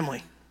your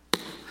family.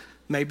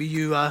 Maybe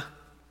you, the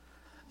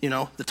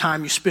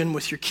time you spend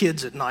with your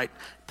kids at night,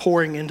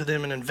 pouring into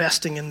them and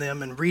investing in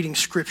them and reading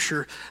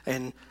scripture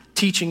and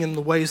teaching them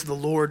the ways of the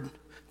Lord,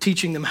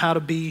 teaching them how to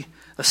be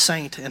a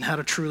saint and how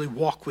to truly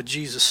walk with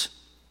Jesus.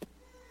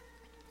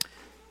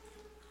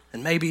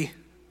 And maybe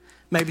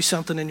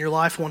something in your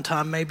life one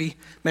time, maybe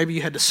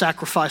you had to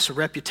sacrifice a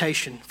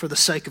reputation for the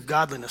sake of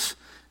godliness.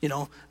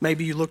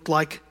 Maybe you looked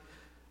like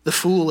the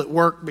fool at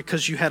work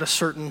because you had a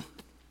certain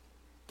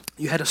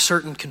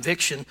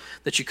conviction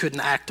that you couldn't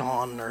act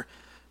on, or,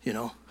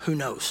 who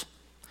knows.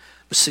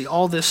 But see,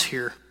 all this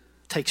here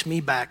takes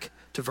me back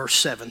to verse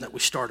 7 that we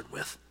started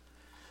with.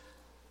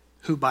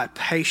 Who by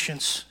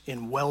patience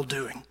in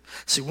well-doing.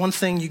 See, one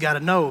thing you got to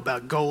know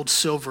about gold,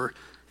 silver,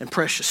 and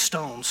precious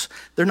stones,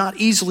 they're not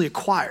easily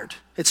acquired.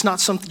 It's not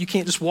something you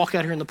can't just walk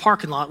out here in the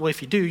parking lot. Well,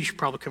 if you do, you should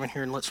probably come in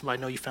here and let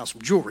somebody know you found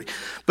some jewelry.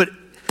 But,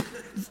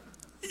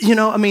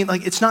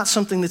 it's not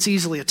something that's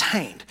easily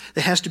attained.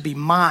 It has to be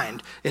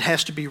mined. It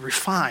has to be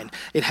refined.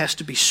 It has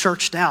to be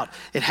searched out.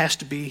 It has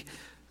to be,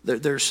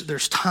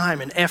 there's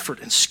time and effort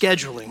and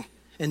scheduling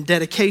and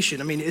dedication.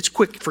 It's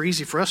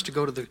easy for us to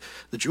go to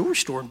the jewelry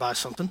store and buy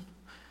something,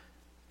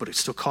 but it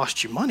still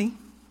costs you money.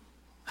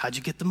 How'd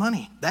you get the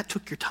money? That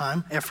took your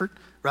time, effort,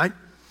 right?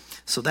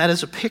 So that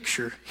is a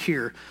picture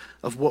here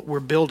of what we're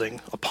building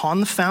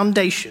upon the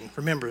foundation.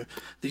 Remember,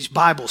 these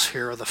Bibles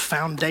here are the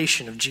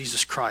foundation of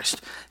Jesus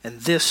Christ. And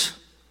this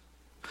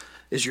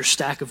is your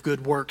stack of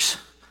good works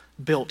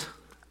built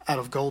out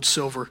of gold,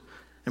 silver,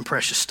 and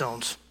precious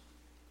stones.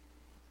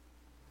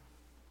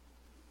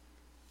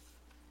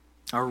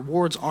 Our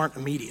rewards aren't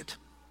immediate.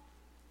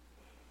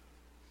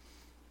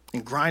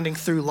 And grinding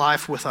through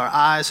life with our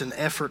eyes and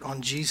effort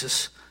on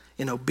Jesus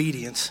in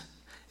obedience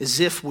is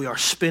if we are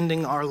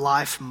spending our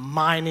life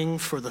mining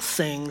for the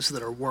things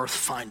that are worth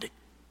finding.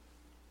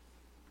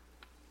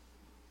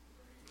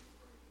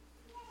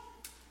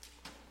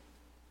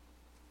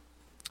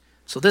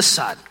 So this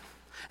side,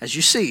 as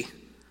you see,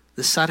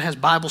 this side has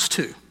Bibles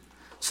too.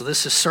 So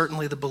this is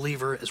certainly the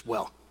believer as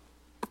well.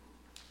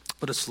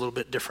 But it's a little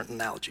bit different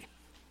analogy.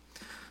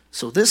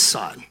 So this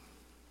side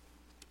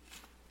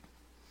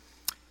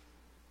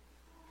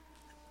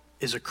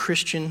is a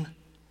Christian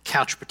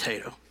couch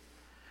potato.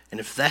 And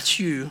if that's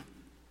you,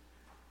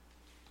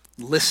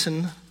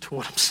 listen to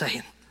what I'm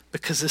saying,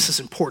 because this is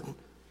important,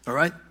 all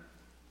right?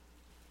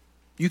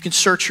 You can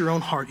search your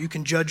own heart. You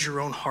can judge your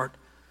own heart.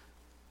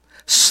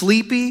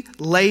 Sleepy,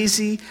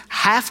 lazy,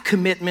 half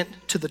commitment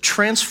to the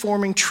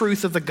transforming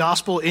truth of the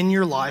gospel in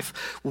your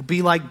life will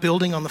be like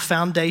building on the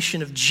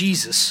foundation of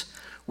Jesus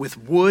with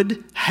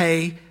wood,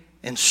 hay,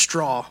 and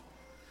straw.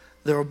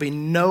 There will be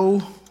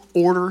no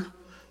order,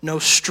 no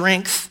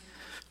strength.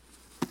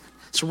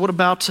 So what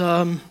about,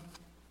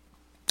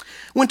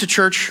 went to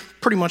church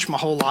pretty much my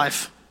whole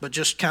life, but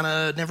just kind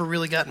of never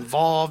really got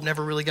involved,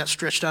 never really got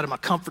stretched out of my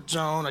comfort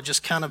zone. I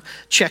just kind of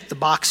checked the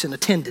box and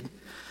attended.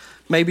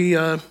 Maybe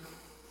I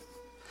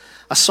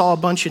saw a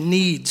bunch of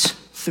needs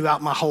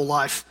throughout my whole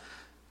life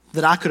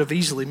that I could have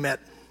easily met.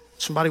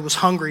 Somebody was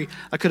hungry,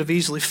 I could have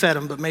easily fed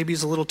them, but maybe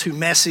it's a little too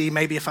messy.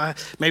 Maybe if I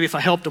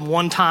helped them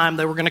one time,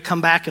 they were going to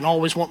come back and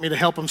always want me to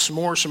help them some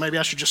more, so maybe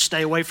I should just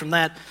stay away from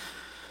that.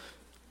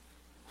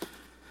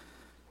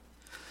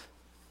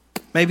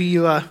 Maybe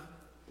you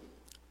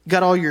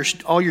got all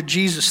your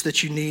Jesus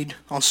that you need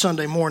on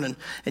Sunday morning,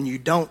 and you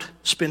don't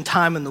spend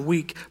time in the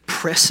week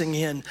pressing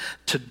in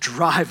to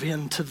drive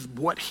into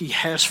what he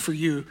has for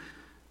you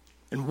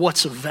and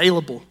what's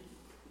available.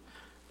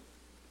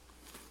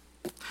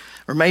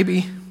 Or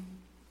maybe,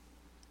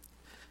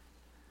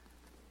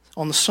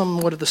 on the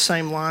somewhat of the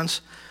same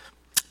lines,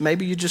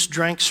 maybe you just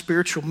drank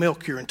spiritual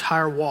milk your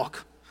entire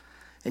walk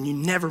and you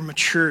never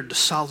matured to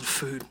solid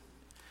food,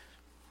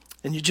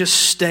 and you just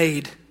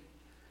stayed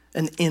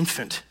an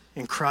infant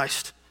in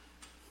Christ.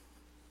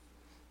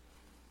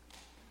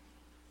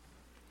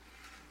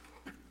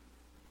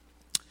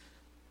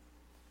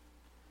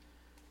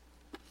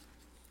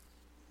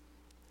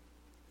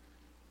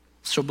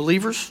 So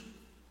believers,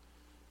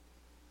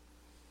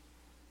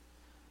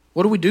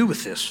 what do we do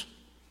with this?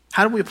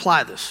 How do we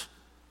apply this?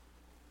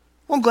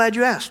 Well, I'm glad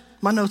you asked.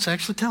 My notes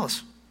actually tell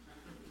us.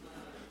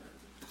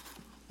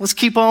 Let's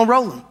keep on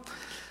rolling.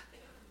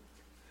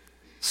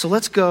 So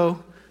let's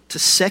go to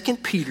 2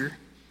 Peter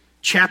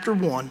chapter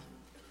 1. And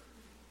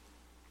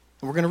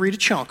we're going to read a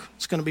chunk.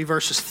 It's going to be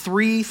verses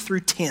 3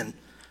 through 10.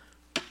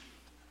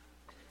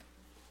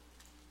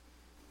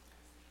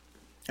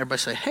 Everybody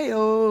say,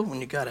 hey-oh,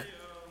 when you got it.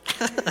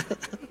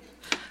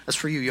 That's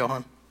for you,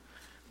 Johan.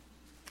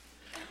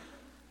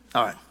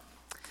 All right.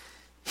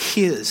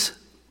 His,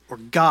 or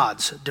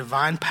God's,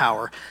 divine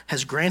power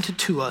has granted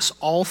to us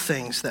all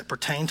things that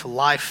pertain to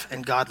life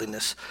and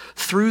godliness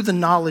through the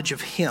knowledge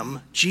of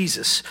him,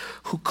 Jesus,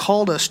 who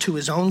called us to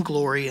his own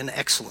glory and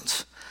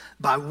excellence,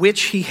 by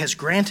which he has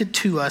granted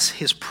to us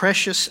his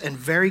precious and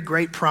very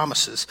great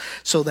promises,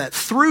 so that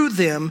through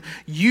them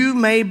you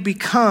may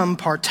become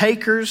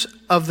partakers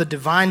of the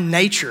divine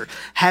nature,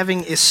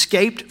 having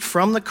escaped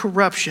from the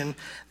corruption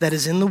that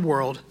is in the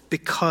world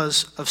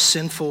because of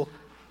sinful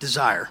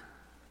desire.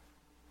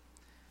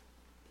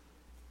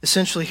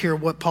 Essentially here,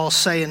 what Paul's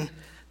saying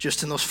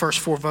just in those first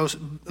 4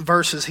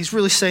 verses, he's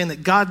really saying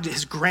that God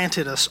has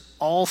granted us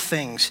all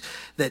things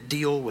that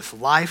deal with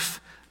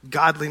life,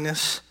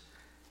 godliness,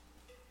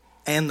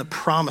 and the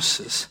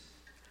promises.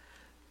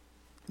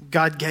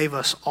 God gave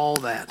us all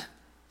that,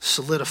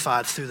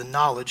 solidified through the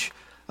knowledge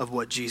of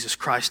what Jesus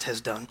Christ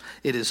has done.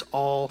 It is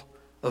all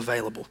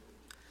available.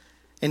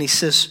 And he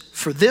says,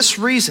 for this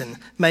reason,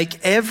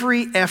 make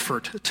every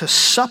effort to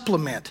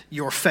supplement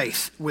your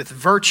faith with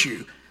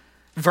virtue,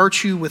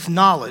 virtue with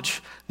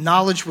knowledge,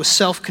 knowledge with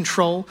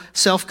self-control,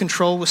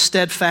 self-control with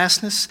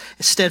steadfastness,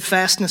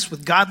 steadfastness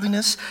with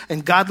godliness,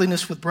 and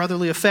godliness with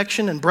brotherly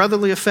affection, and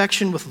brotherly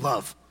affection with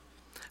love.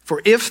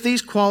 For if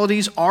these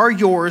qualities are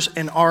yours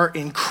and are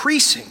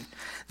increasing,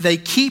 they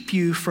keep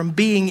you from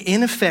being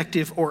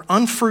ineffective or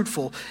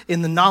unfruitful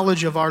in the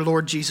knowledge of our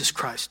Lord Jesus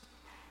Christ.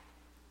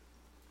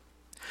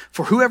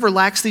 For whoever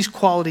lacks these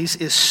qualities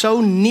is so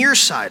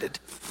nearsighted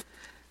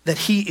that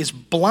he is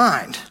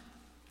blind,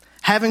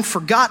 having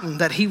forgotten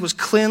that he was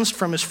cleansed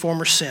from his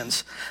former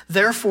sins.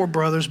 Therefore,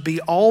 brothers, be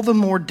all the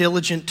more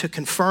diligent to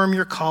confirm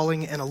your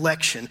calling and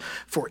election,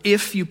 for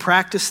if you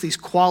practice these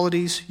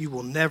qualities, you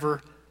will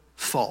never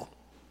fall.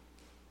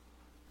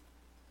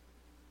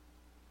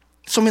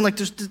 So I mean, like,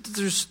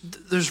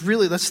 there's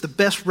really, that's the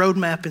best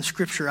roadmap in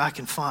Scripture I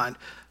can find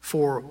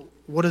for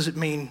what does it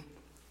mean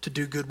to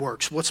do good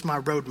works. What's my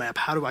roadmap?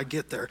 How do I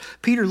get there?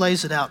 Peter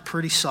lays it out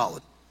pretty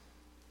solid.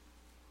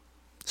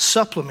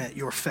 Supplement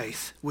your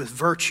faith with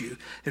virtue,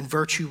 and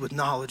virtue with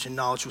knowledge, and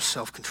knowledge with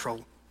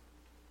self-control.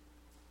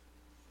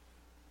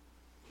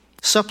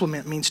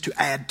 Supplement means to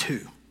add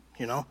to,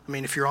 you know? I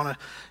mean, if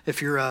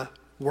you're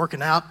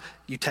working out,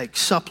 you take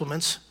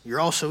supplements.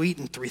 You're also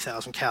eating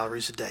 3,000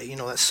 calories a day. You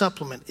know, that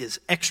supplement is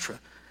extra.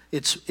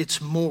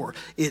 It's more.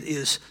 It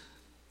is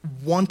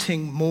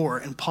wanting more.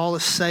 And Peter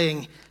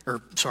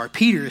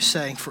is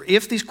saying, for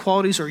if these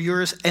qualities are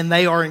yours and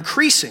they are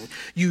increasing,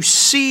 you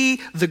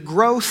see the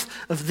growth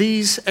of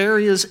these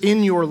areas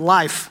in your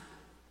life,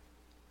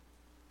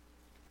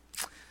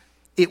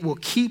 it will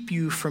keep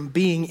you from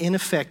being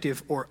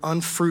ineffective or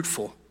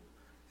unfruitful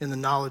in the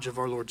knowledge of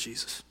our Lord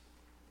Jesus.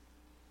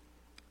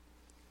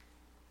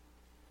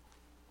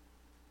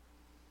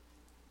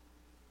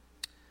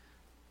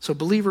 So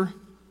believer,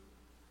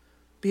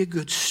 be a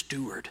good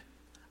steward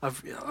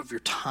of your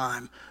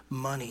time,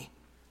 money,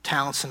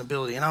 talents, and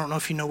ability. And I don't know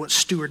if you know what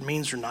steward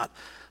means or not,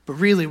 but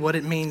really what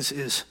it means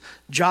is,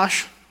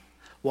 Josh,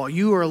 while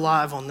you are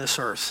alive on this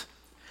earth,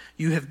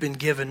 you have been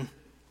given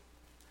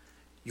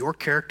your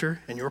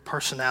character and your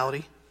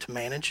personality to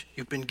manage.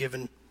 You've been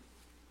given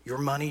your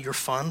money, your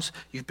funds.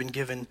 You've been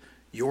given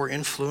your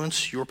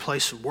influence, your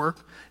place of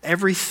work.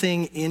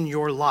 Everything in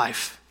your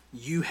life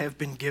you have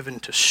been given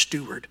to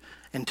steward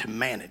and to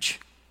manage.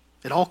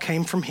 It all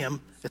came from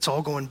him. It's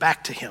all going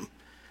back to him.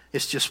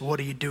 It's just, what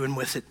are you doing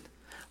with it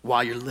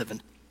while you're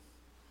living?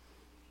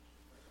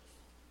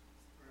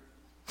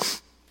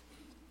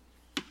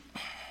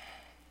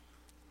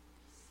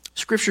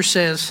 Scripture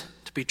says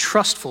to be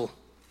trustful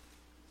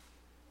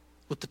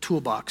with the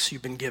toolbox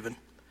you've been given,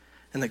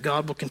 and that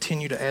God will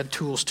continue to add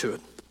tools to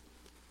it.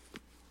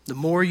 The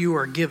more you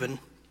are given,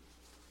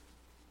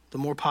 the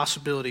more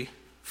possibility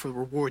for the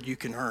reward you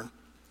can earn,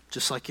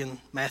 just like in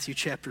Matthew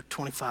chapter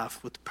 25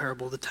 with the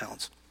parable of the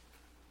talents.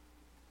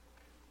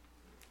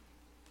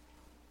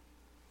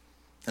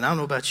 And I don't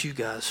know about you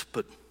guys,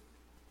 but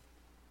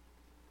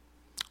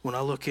when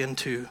I look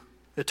into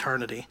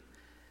eternity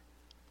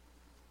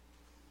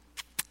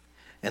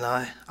and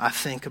I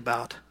think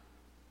about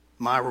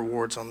my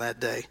rewards on that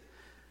day,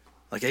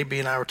 like AB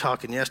and I were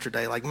talking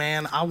yesterday, like,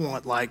 man, I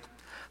want like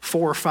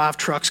 4 or 5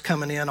 trucks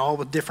coming in, all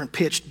with different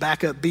pitched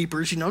backup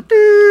beepers, doot,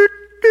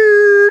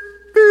 doot,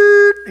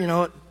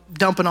 doot,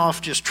 dumping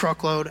off just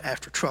truckload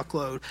after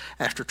truckload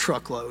after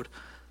truckload.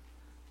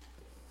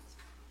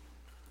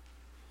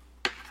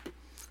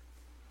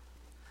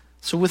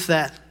 So with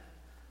that,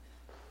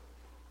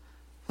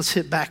 let's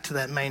hit back to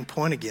that main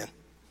point again.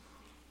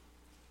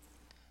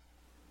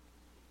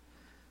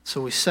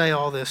 So we say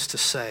all this to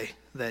say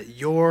that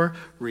your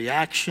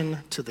reaction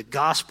to the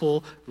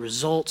gospel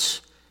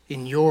results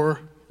in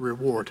your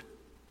reward.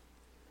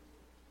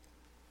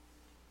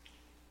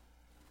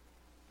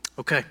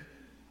 Okay.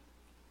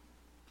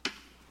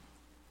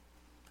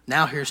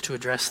 Now here's to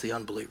address the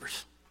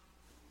unbelievers.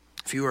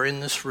 If you are in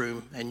this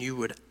room and you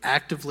would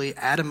actively,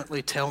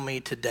 adamantly tell me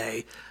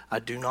today, I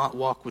do not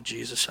walk with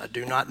Jesus, I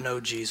do not know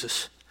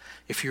Jesus.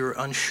 If you're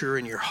unsure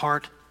in your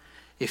heart,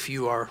 if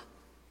you are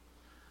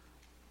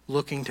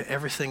looking to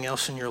everything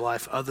else in your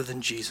life other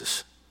than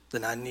Jesus,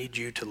 then I need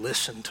you to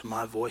listen to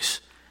my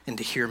voice and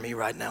to hear me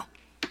right now.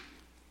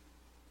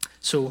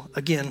 So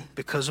again,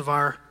 because of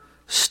our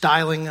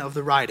styling of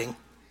the writing,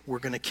 we're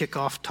going to kick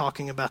off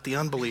talking about the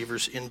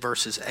unbelievers in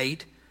verses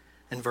 8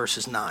 and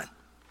verses 9.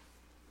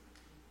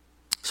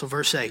 So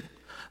verse 8,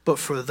 but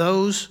for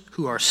those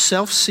who are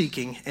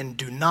self-seeking and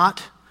do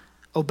not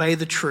obey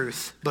the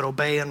truth, but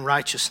obey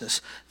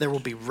unrighteousness, there will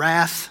be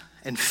wrath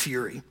and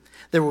fury.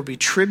 There will be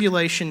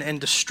tribulation and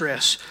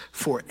distress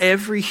for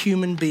every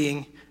human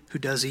being who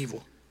does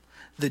evil,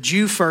 the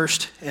Jew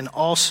first and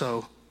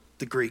also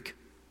the Greek.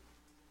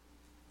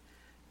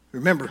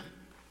 Remember,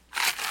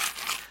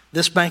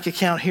 this bank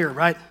account here,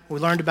 right? We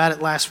learned about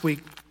it last week.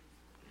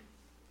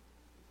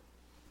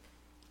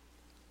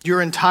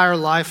 Your entire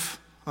life,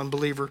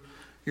 unbeliever,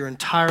 your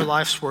entire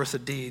life's worth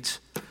of deeds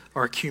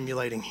are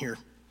accumulating here.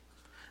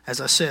 As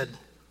I said,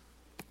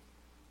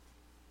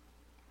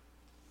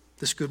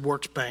 this good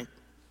works bank,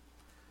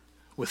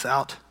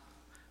 without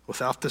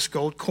this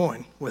gold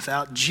coin,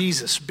 without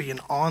Jesus being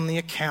on the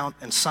account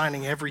and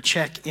signing every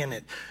check in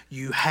it,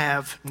 you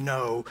have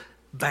no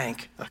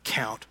bank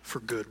account for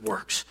good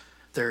works.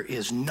 There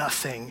is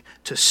nothing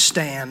to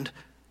stand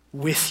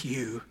with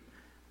you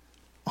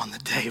on the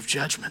day of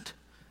judgment.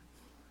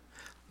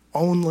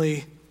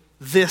 Only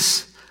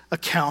this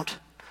account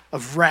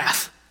of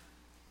wrath.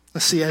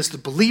 Let's see, as the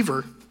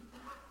believer,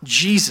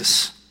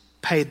 Jesus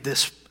paid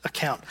this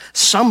account.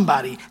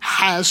 Somebody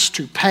has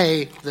to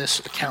pay this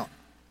account.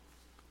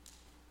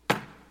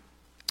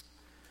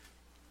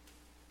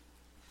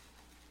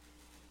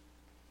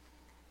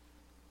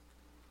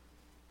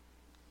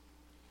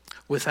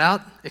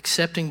 Without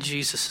accepting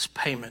Jesus'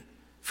 payment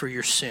for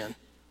your sin,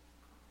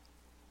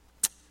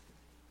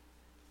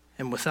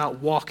 and without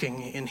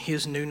walking in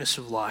his newness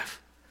of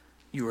life,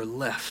 you are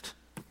left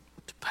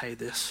to pay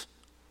this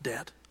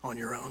debt on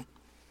your own,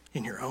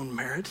 in your own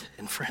merit.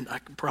 And friend, I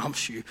can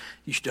promise you,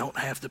 you don't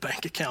have the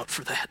bank account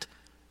for that.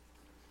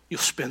 You'll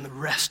spend the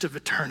rest of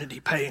eternity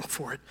paying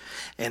for it.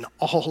 And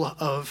all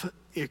of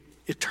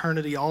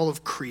eternity, all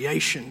of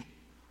creation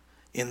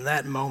in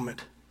that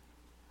moment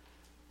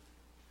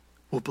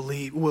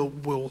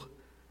will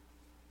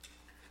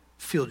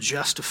feel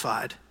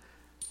justified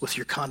with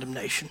your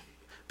condemnation,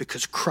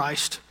 because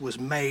Christ was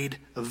made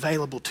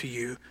available to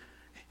you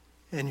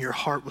and your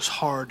heart was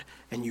hard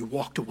and you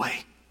walked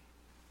away.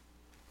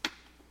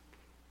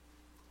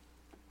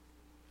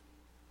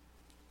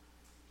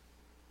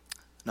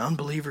 Now,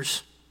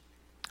 unbelievers,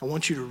 I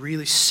want you to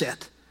really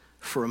sit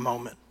for a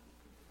moment,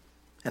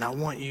 and I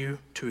want you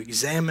to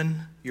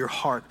examine your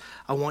heart.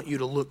 I want you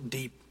to look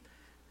deep.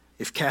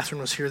 If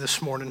Catherine was here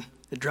this morning,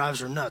 it drives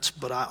her nuts,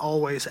 but I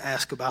always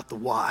ask about the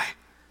why.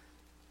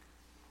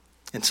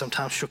 And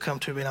sometimes she'll come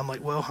to me and I'm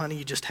like, well, honey,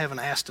 you just haven't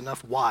asked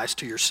enough whys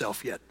to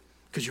yourself yet,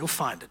 because you'll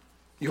find it.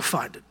 You'll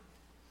find it.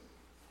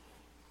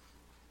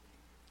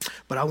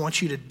 But I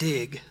want you to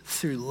dig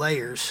through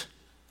layers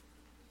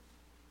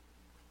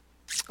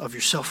of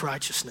your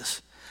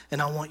self-righteousness.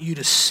 And I want you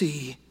to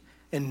see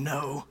and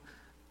know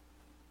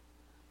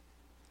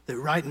that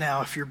right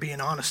now, if you're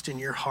being honest in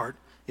your heart,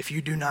 if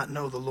you do not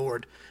know the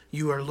Lord,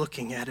 you are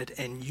looking at it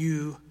and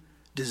you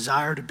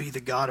desire to be the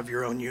God of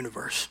your own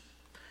universe.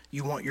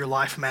 You want your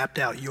life mapped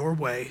out your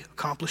way,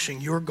 accomplishing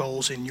your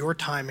goals in your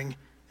timing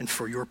and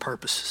for your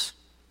purposes.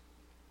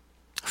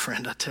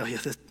 Friend, I tell you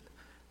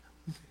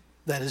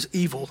that is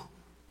evil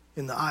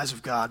in the eyes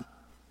of God.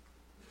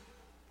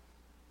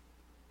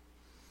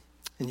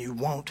 And you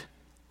won't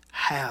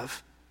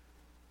have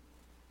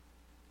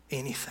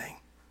anything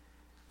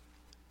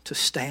to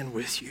stand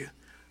with you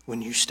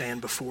when you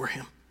stand before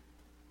him.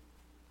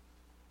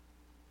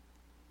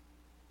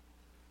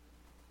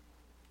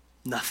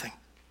 Nothing.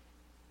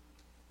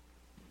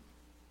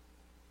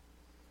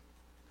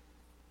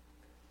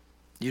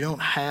 You don't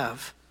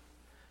have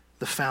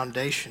the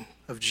foundation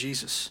of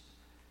Jesus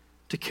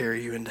to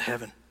carry you into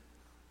heaven.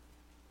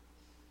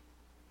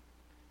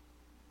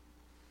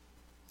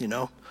 You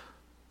know,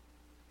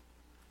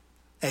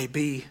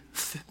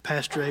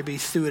 Pastor AB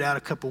threw it out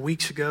a couple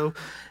weeks ago,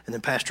 and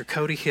then Pastor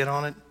Cody hit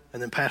on it,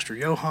 and then Pastor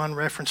Johan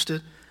referenced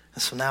it,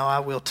 and so now I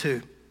will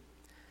too.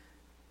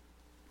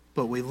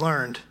 But we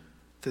learned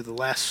through the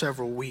last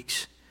several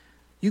weeks,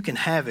 you can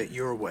have it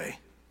your way,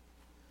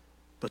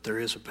 but there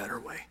is a better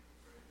way.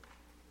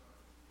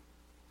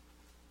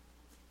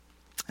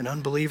 An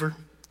unbeliever,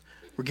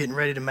 we're getting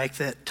ready to make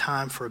that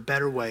time for a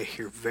better way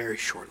here very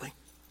shortly.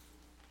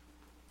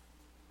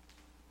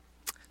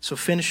 So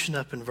finishing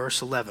up in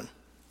verse 11,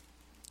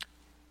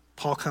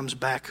 Paul comes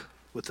back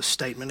with a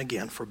statement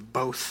again for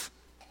both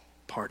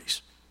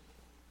parties.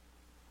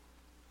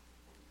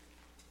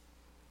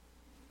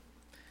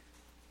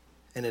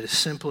 And it is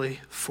simply,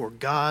 for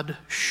God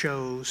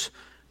shows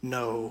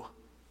no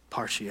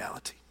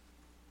partiality.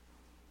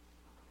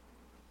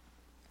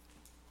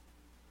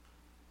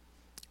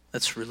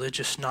 That's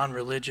religious,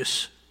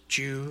 non-religious,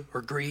 Jew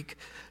or Greek,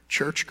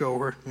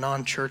 churchgoer,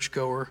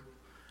 non-churchgoer.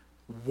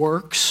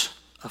 Works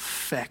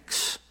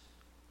affects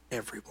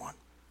everyone.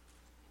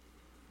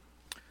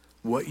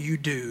 What you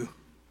do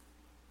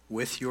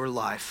with your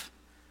life,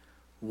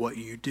 what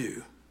you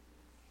do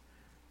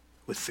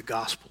with the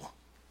gospel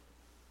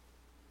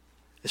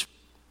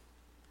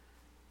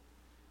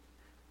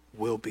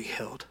will be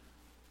held.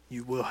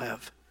 You will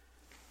have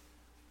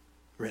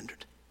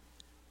rendered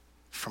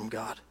from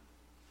God.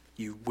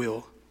 You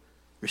will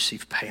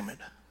receive payment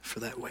for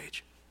that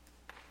wage.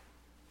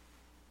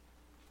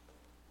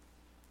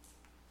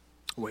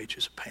 Wage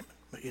is a payment,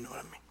 but you know what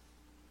I mean.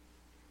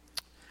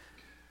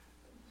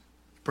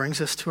 Brings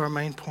us to our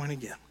main point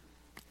again.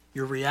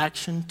 Your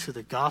reaction to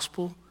the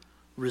gospel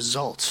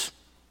results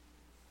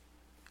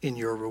in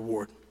your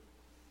reward.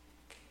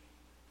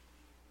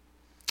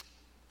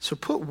 So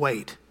put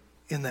weight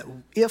in that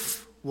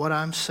if what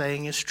I'm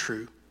saying is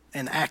true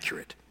and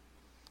accurate,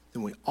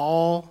 then we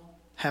all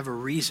have a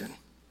reason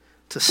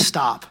to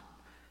stop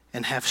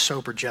and have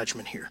sober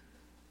judgment here.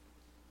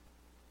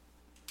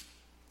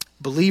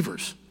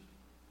 Believers,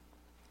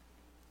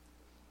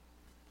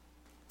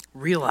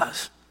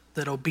 realize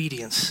that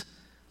obedience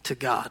to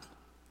God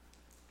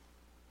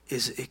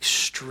is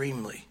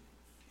extremely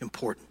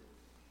important.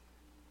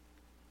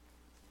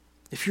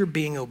 If you're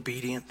being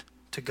obedient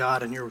to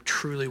God and you're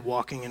truly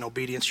walking in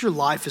obedience, your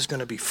life is going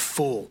to be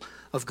full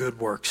of good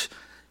works,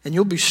 and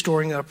you'll be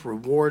storing up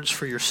rewards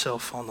for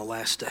yourself on the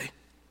last day.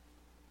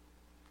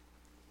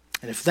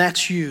 And if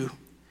that's you,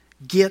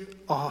 get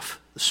off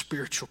the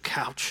spiritual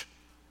couch.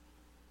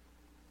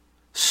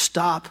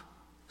 Stop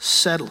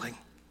settling.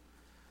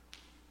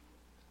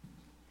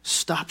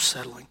 Stop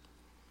settling.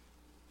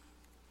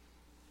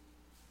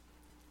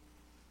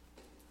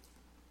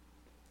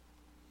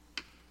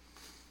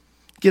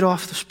 Get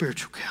off the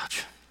spiritual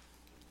couch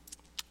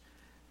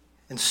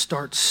and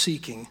start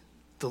seeking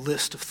the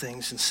list of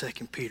things in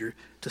 2 Peter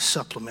to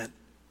supplement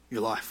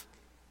your life.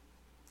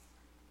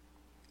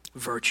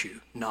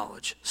 Virtue,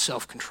 knowledge,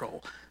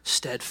 self-control,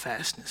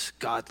 steadfastness,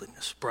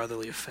 godliness,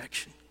 brotherly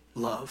affection,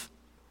 love.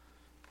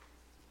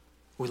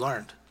 We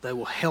learned they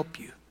will help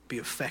you be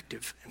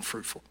effective and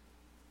fruitful.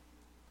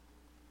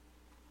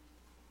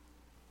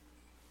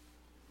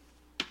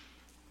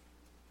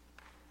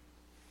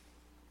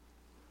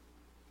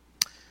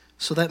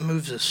 So that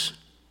moves us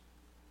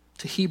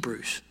to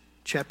Hebrews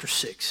chapter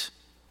 6,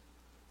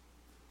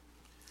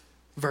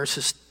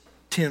 verses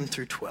 10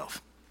 through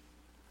 12.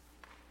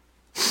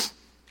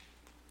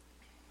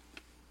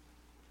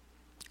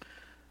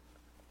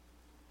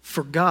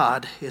 For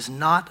God is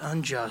not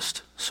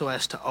unjust so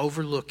as to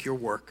overlook your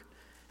work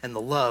and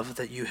the love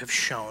that you have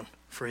shown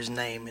for his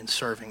name in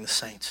serving the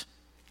saints,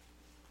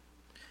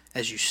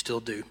 as you still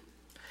do.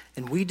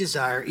 And we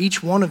desire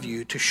each one of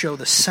you to show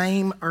the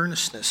same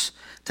earnestness,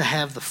 to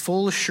have the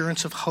full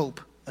assurance of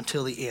hope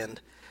until the end,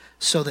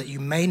 so that you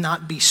may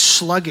not be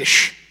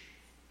sluggish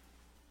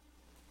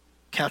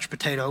couch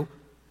potato,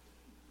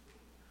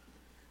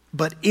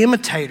 but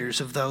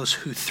imitators of those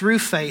who through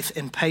faith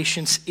and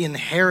patience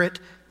inherit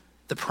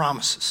the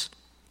promises.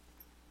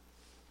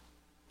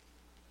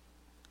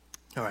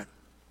 All right.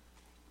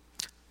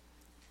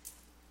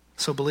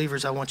 So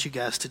believers, I want you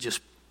guys to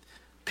just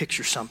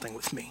picture something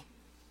with me.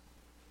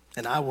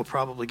 And I will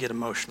probably get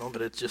emotional,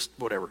 but it's just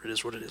whatever. It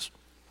is what it is.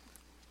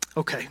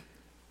 Okay.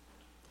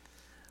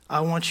 I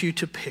want you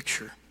to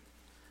picture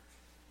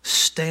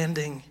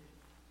standing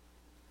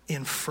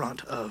in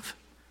front of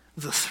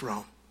the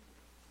throne.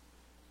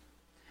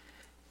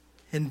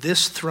 And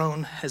this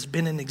throne has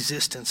been in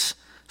existence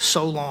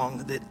so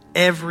long that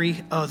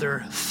every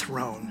other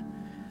throne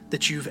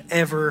that you've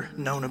ever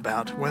known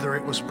about, whether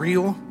it was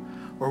real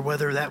or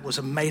whether that was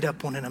a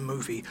made-up one in a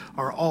movie,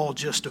 are all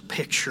just a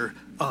picture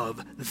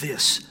of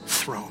this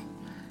throne.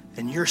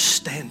 And you're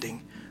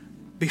standing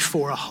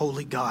before a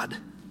holy God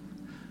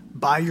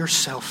by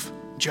yourself.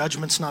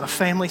 Judgment's not a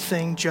family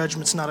thing.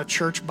 Judgment's not a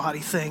church body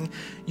thing.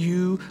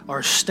 You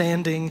are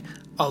standing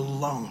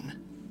alone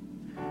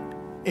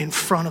in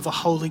front of a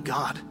holy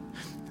God.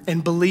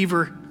 And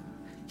believer,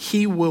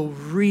 he will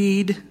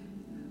read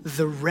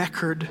the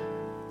record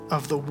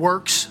of the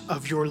works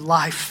of your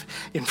life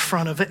in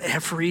front of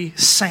every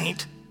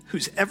saint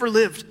who's ever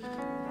lived.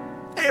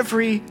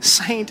 Every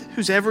saint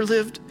who's ever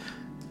lived.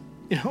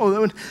 You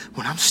know,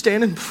 when I'm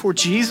standing before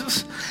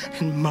Jesus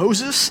and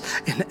Moses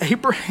and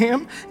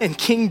Abraham and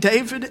King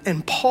David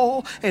and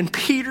Paul and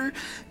Peter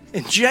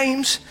and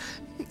James,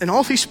 and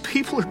all these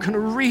people are going to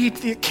read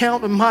the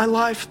account of my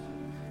life.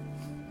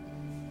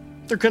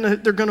 They're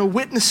going to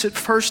witness it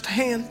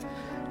firsthand.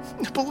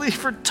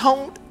 Believer,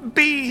 don't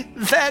be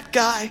that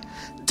guy.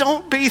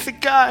 Don't be the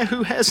guy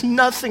who has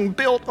nothing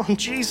built on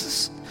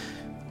Jesus.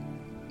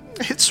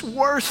 It's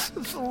worth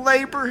the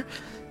labor.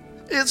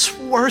 It's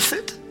worth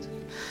it.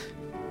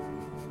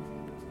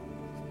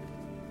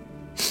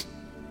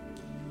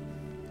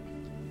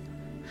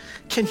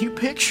 Can you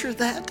picture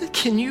that?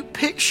 Can you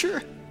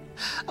picture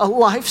a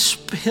life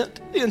spent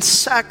in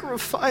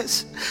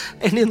sacrifice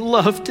and in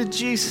love to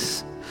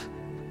Jesus?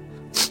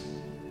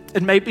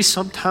 And maybe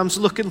sometimes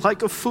looking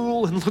like a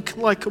fool and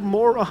looking like a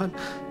moron.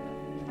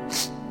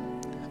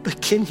 But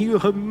can you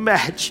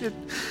imagine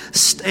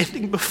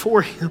standing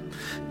before him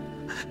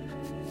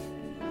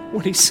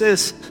when he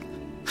says,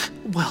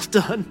 "Well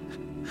done,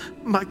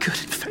 my good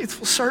and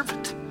faithful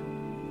servant"?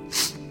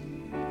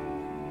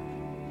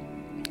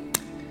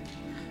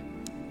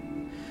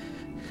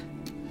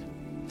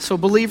 So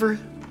believer,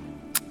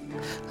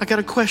 I got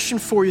a question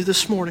for you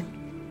this morning.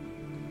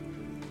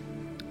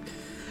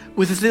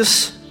 With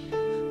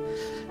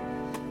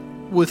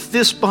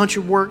this bunch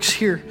of works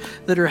here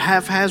that are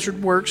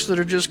haphazard works that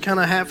are just kind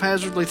of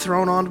haphazardly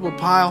thrown onto a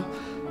pile,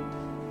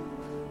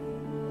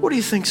 what do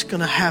you think's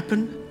going to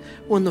happen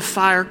when the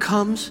fire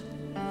comes?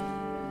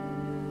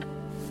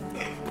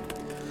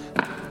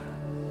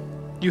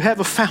 You have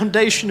a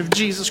foundation of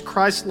Jesus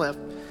Christ left,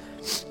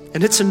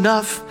 and it's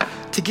enough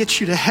to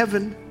get you to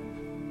heaven.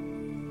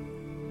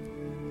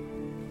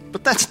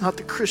 But that's not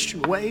the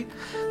Christian way.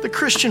 The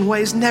Christian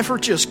way is never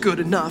just good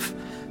enough.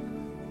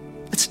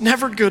 It's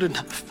never good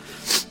enough.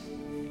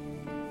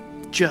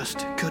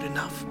 Just good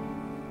enough.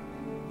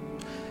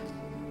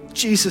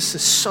 Jesus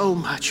is so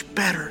much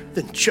better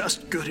than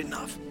just good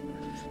enough.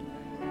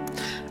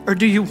 Or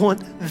do you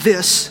want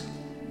this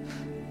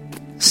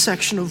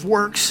section of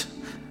works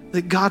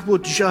that God will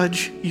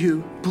judge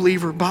you,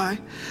 believer, by?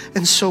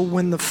 And so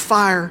when the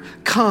fire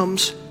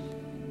comes,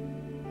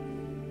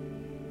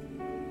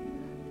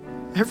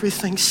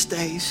 everything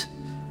stays.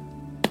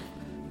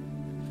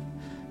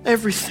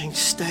 Everything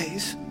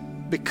stays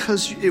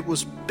because it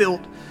was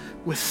built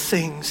with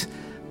things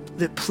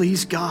that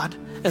please God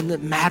and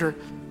that matter.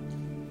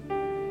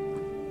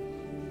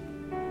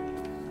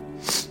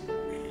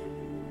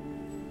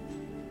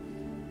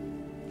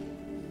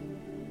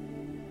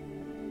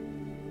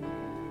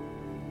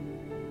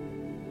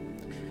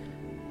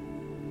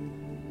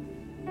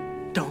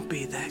 Don't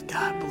be that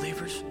guy,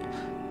 believers.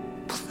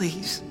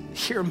 Please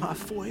hear my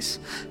voice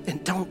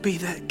and don't be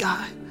that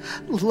guy.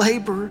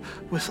 Labor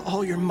with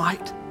all your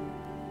might.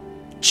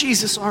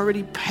 Jesus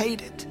already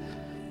paid it.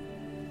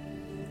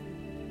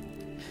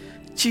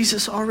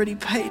 Jesus already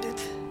paid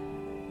it.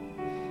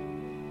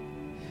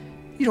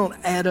 You don't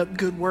add up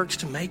good works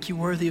to make you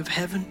worthy of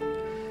heaven.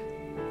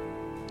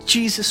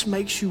 Jesus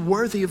makes you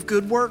worthy of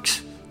good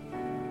works.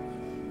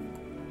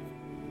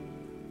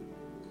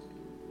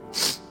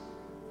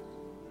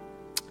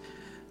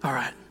 All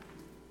right.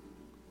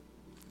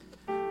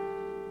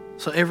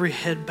 So every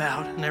head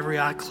bowed and every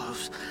eye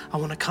closed, I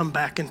want to come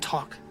back and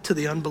talk to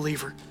the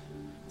unbeliever.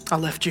 I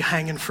left you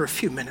hanging for a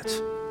few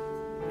minutes.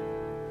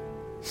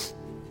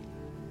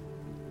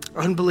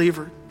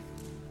 Unbeliever,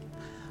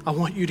 I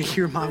want you to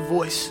hear my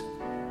voice.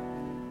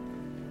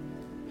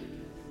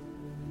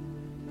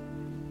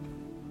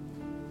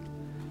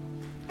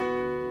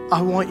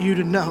 I want you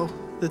to know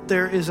that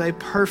there is a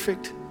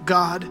perfect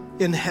God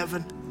in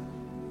heaven.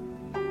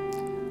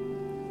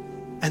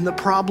 And the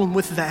problem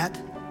with that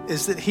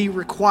is that he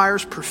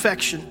requires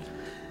perfection.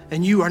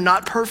 and you are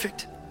not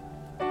perfect.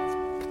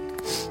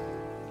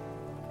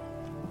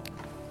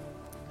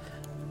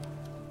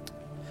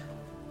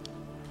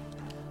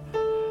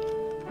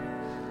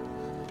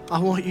 I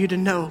want you to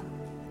know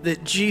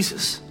that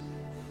Jesus,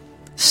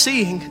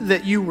 seeing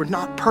that you were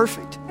not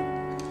perfect,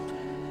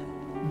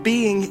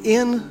 being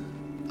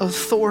in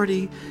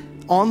authority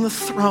on the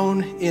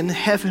throne in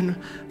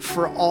heaven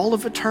for all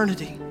of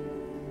eternity,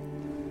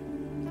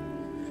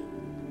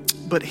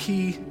 but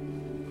he,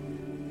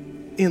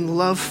 in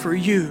love for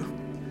you,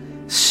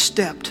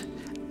 stepped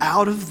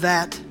out of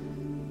that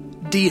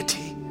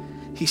deity.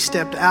 He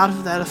stepped out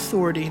of that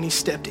authority and he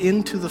stepped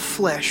into the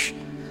flesh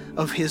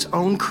of his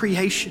own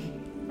creation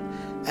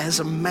as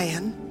a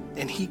man,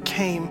 and he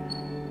came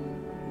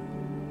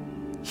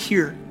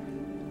here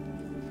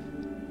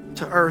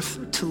to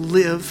earth to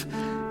live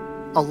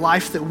a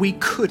life that we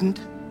couldn't,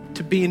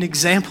 to be an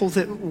example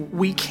that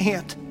we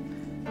can't,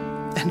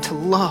 and to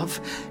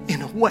love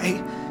in a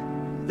way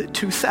that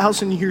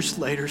 2,000 years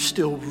later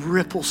still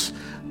ripples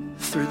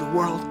through the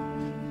world.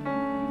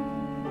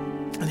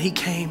 And he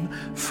came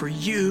for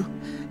you.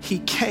 He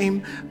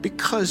came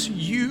because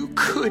you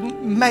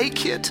couldn't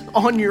make it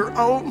on your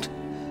own.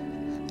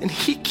 And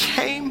he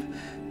came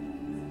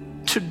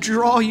to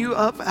draw you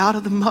up out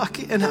of the muck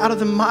and out of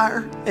the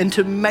mire and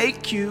to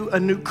make you a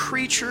new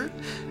creature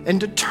and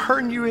to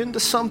turn you into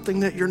something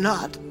that you're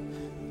not.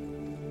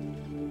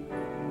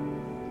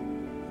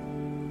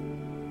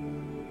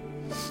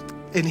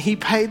 And he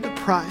paid the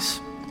price,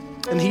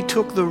 and he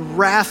took the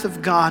wrath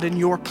of God in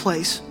your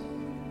place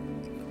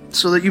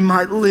so that you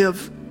might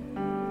live.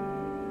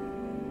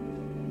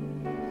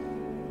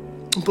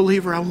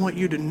 Believer, I want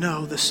you to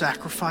know the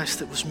sacrifice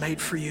that was made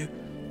for you.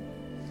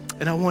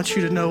 And I want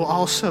you to know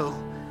also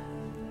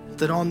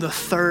that on the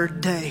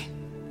third day,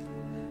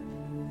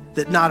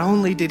 that not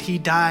only did he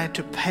die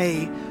to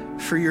pay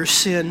for your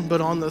sin,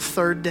 but on the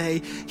third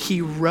day,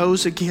 he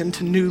rose again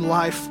to new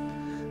life.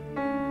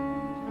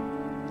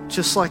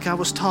 Just like I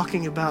was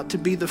talking about, to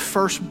be the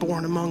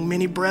firstborn among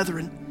many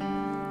brethren.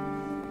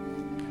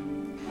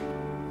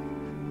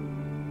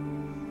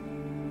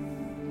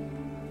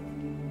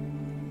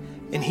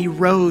 And he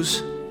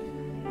rose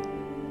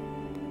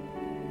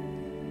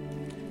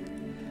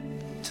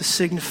to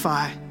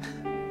signify,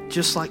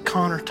 just like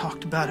Connor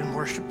talked about in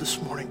worship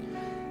this morning,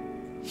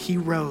 he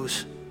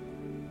rose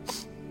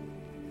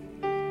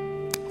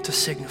to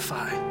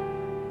signify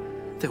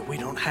that we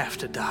don't have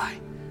to die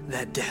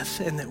that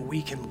death, and that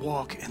we can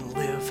walk and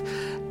live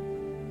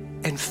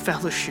and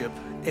fellowship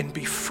and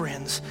be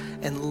friends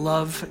and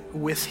love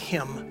with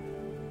him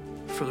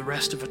for the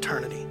rest of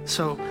eternity.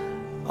 So,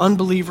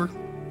 unbeliever,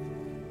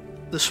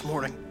 this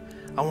morning,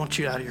 I want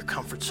you out of your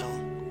comfort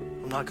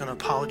zone. I'm not going to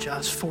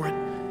apologize for it.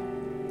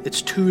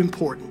 It's too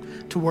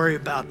important to worry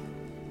about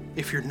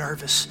if you're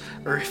nervous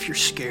or if you're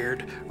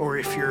scared or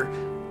if you're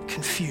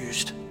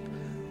confused.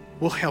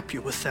 We'll help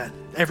you with that.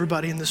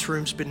 Everybody in this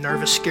room's been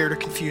nervous, scared, or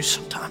confused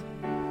sometime.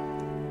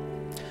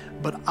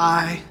 But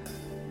I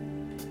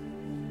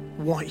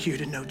want you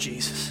to know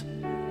Jesus.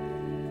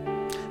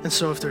 And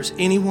so if there's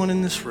anyone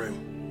in this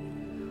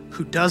room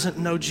who doesn't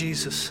know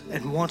Jesus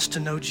and wants to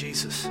know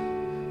Jesus,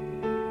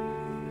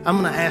 I'm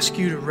going to ask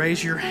you to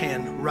raise your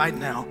hand right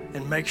now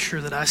and make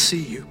sure that I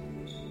see you.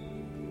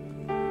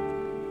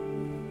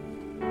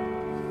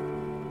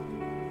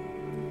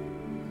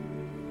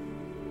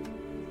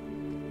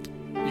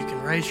 You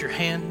can raise your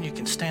hand, you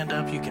can stand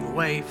up, you can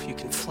wave, you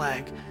can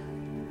flag.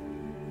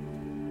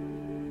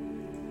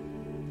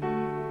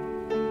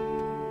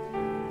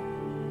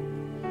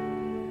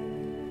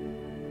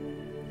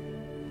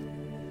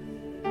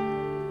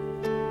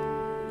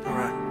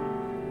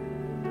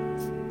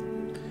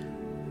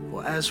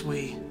 As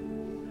we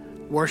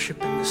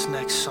worship in this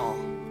next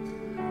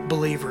song,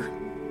 believer,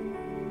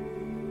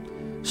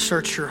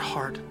 search your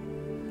heart.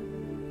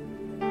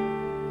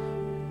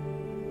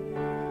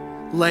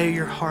 Lay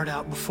your heart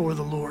out before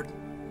the Lord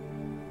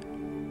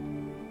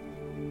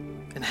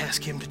and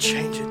ask him to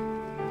change it.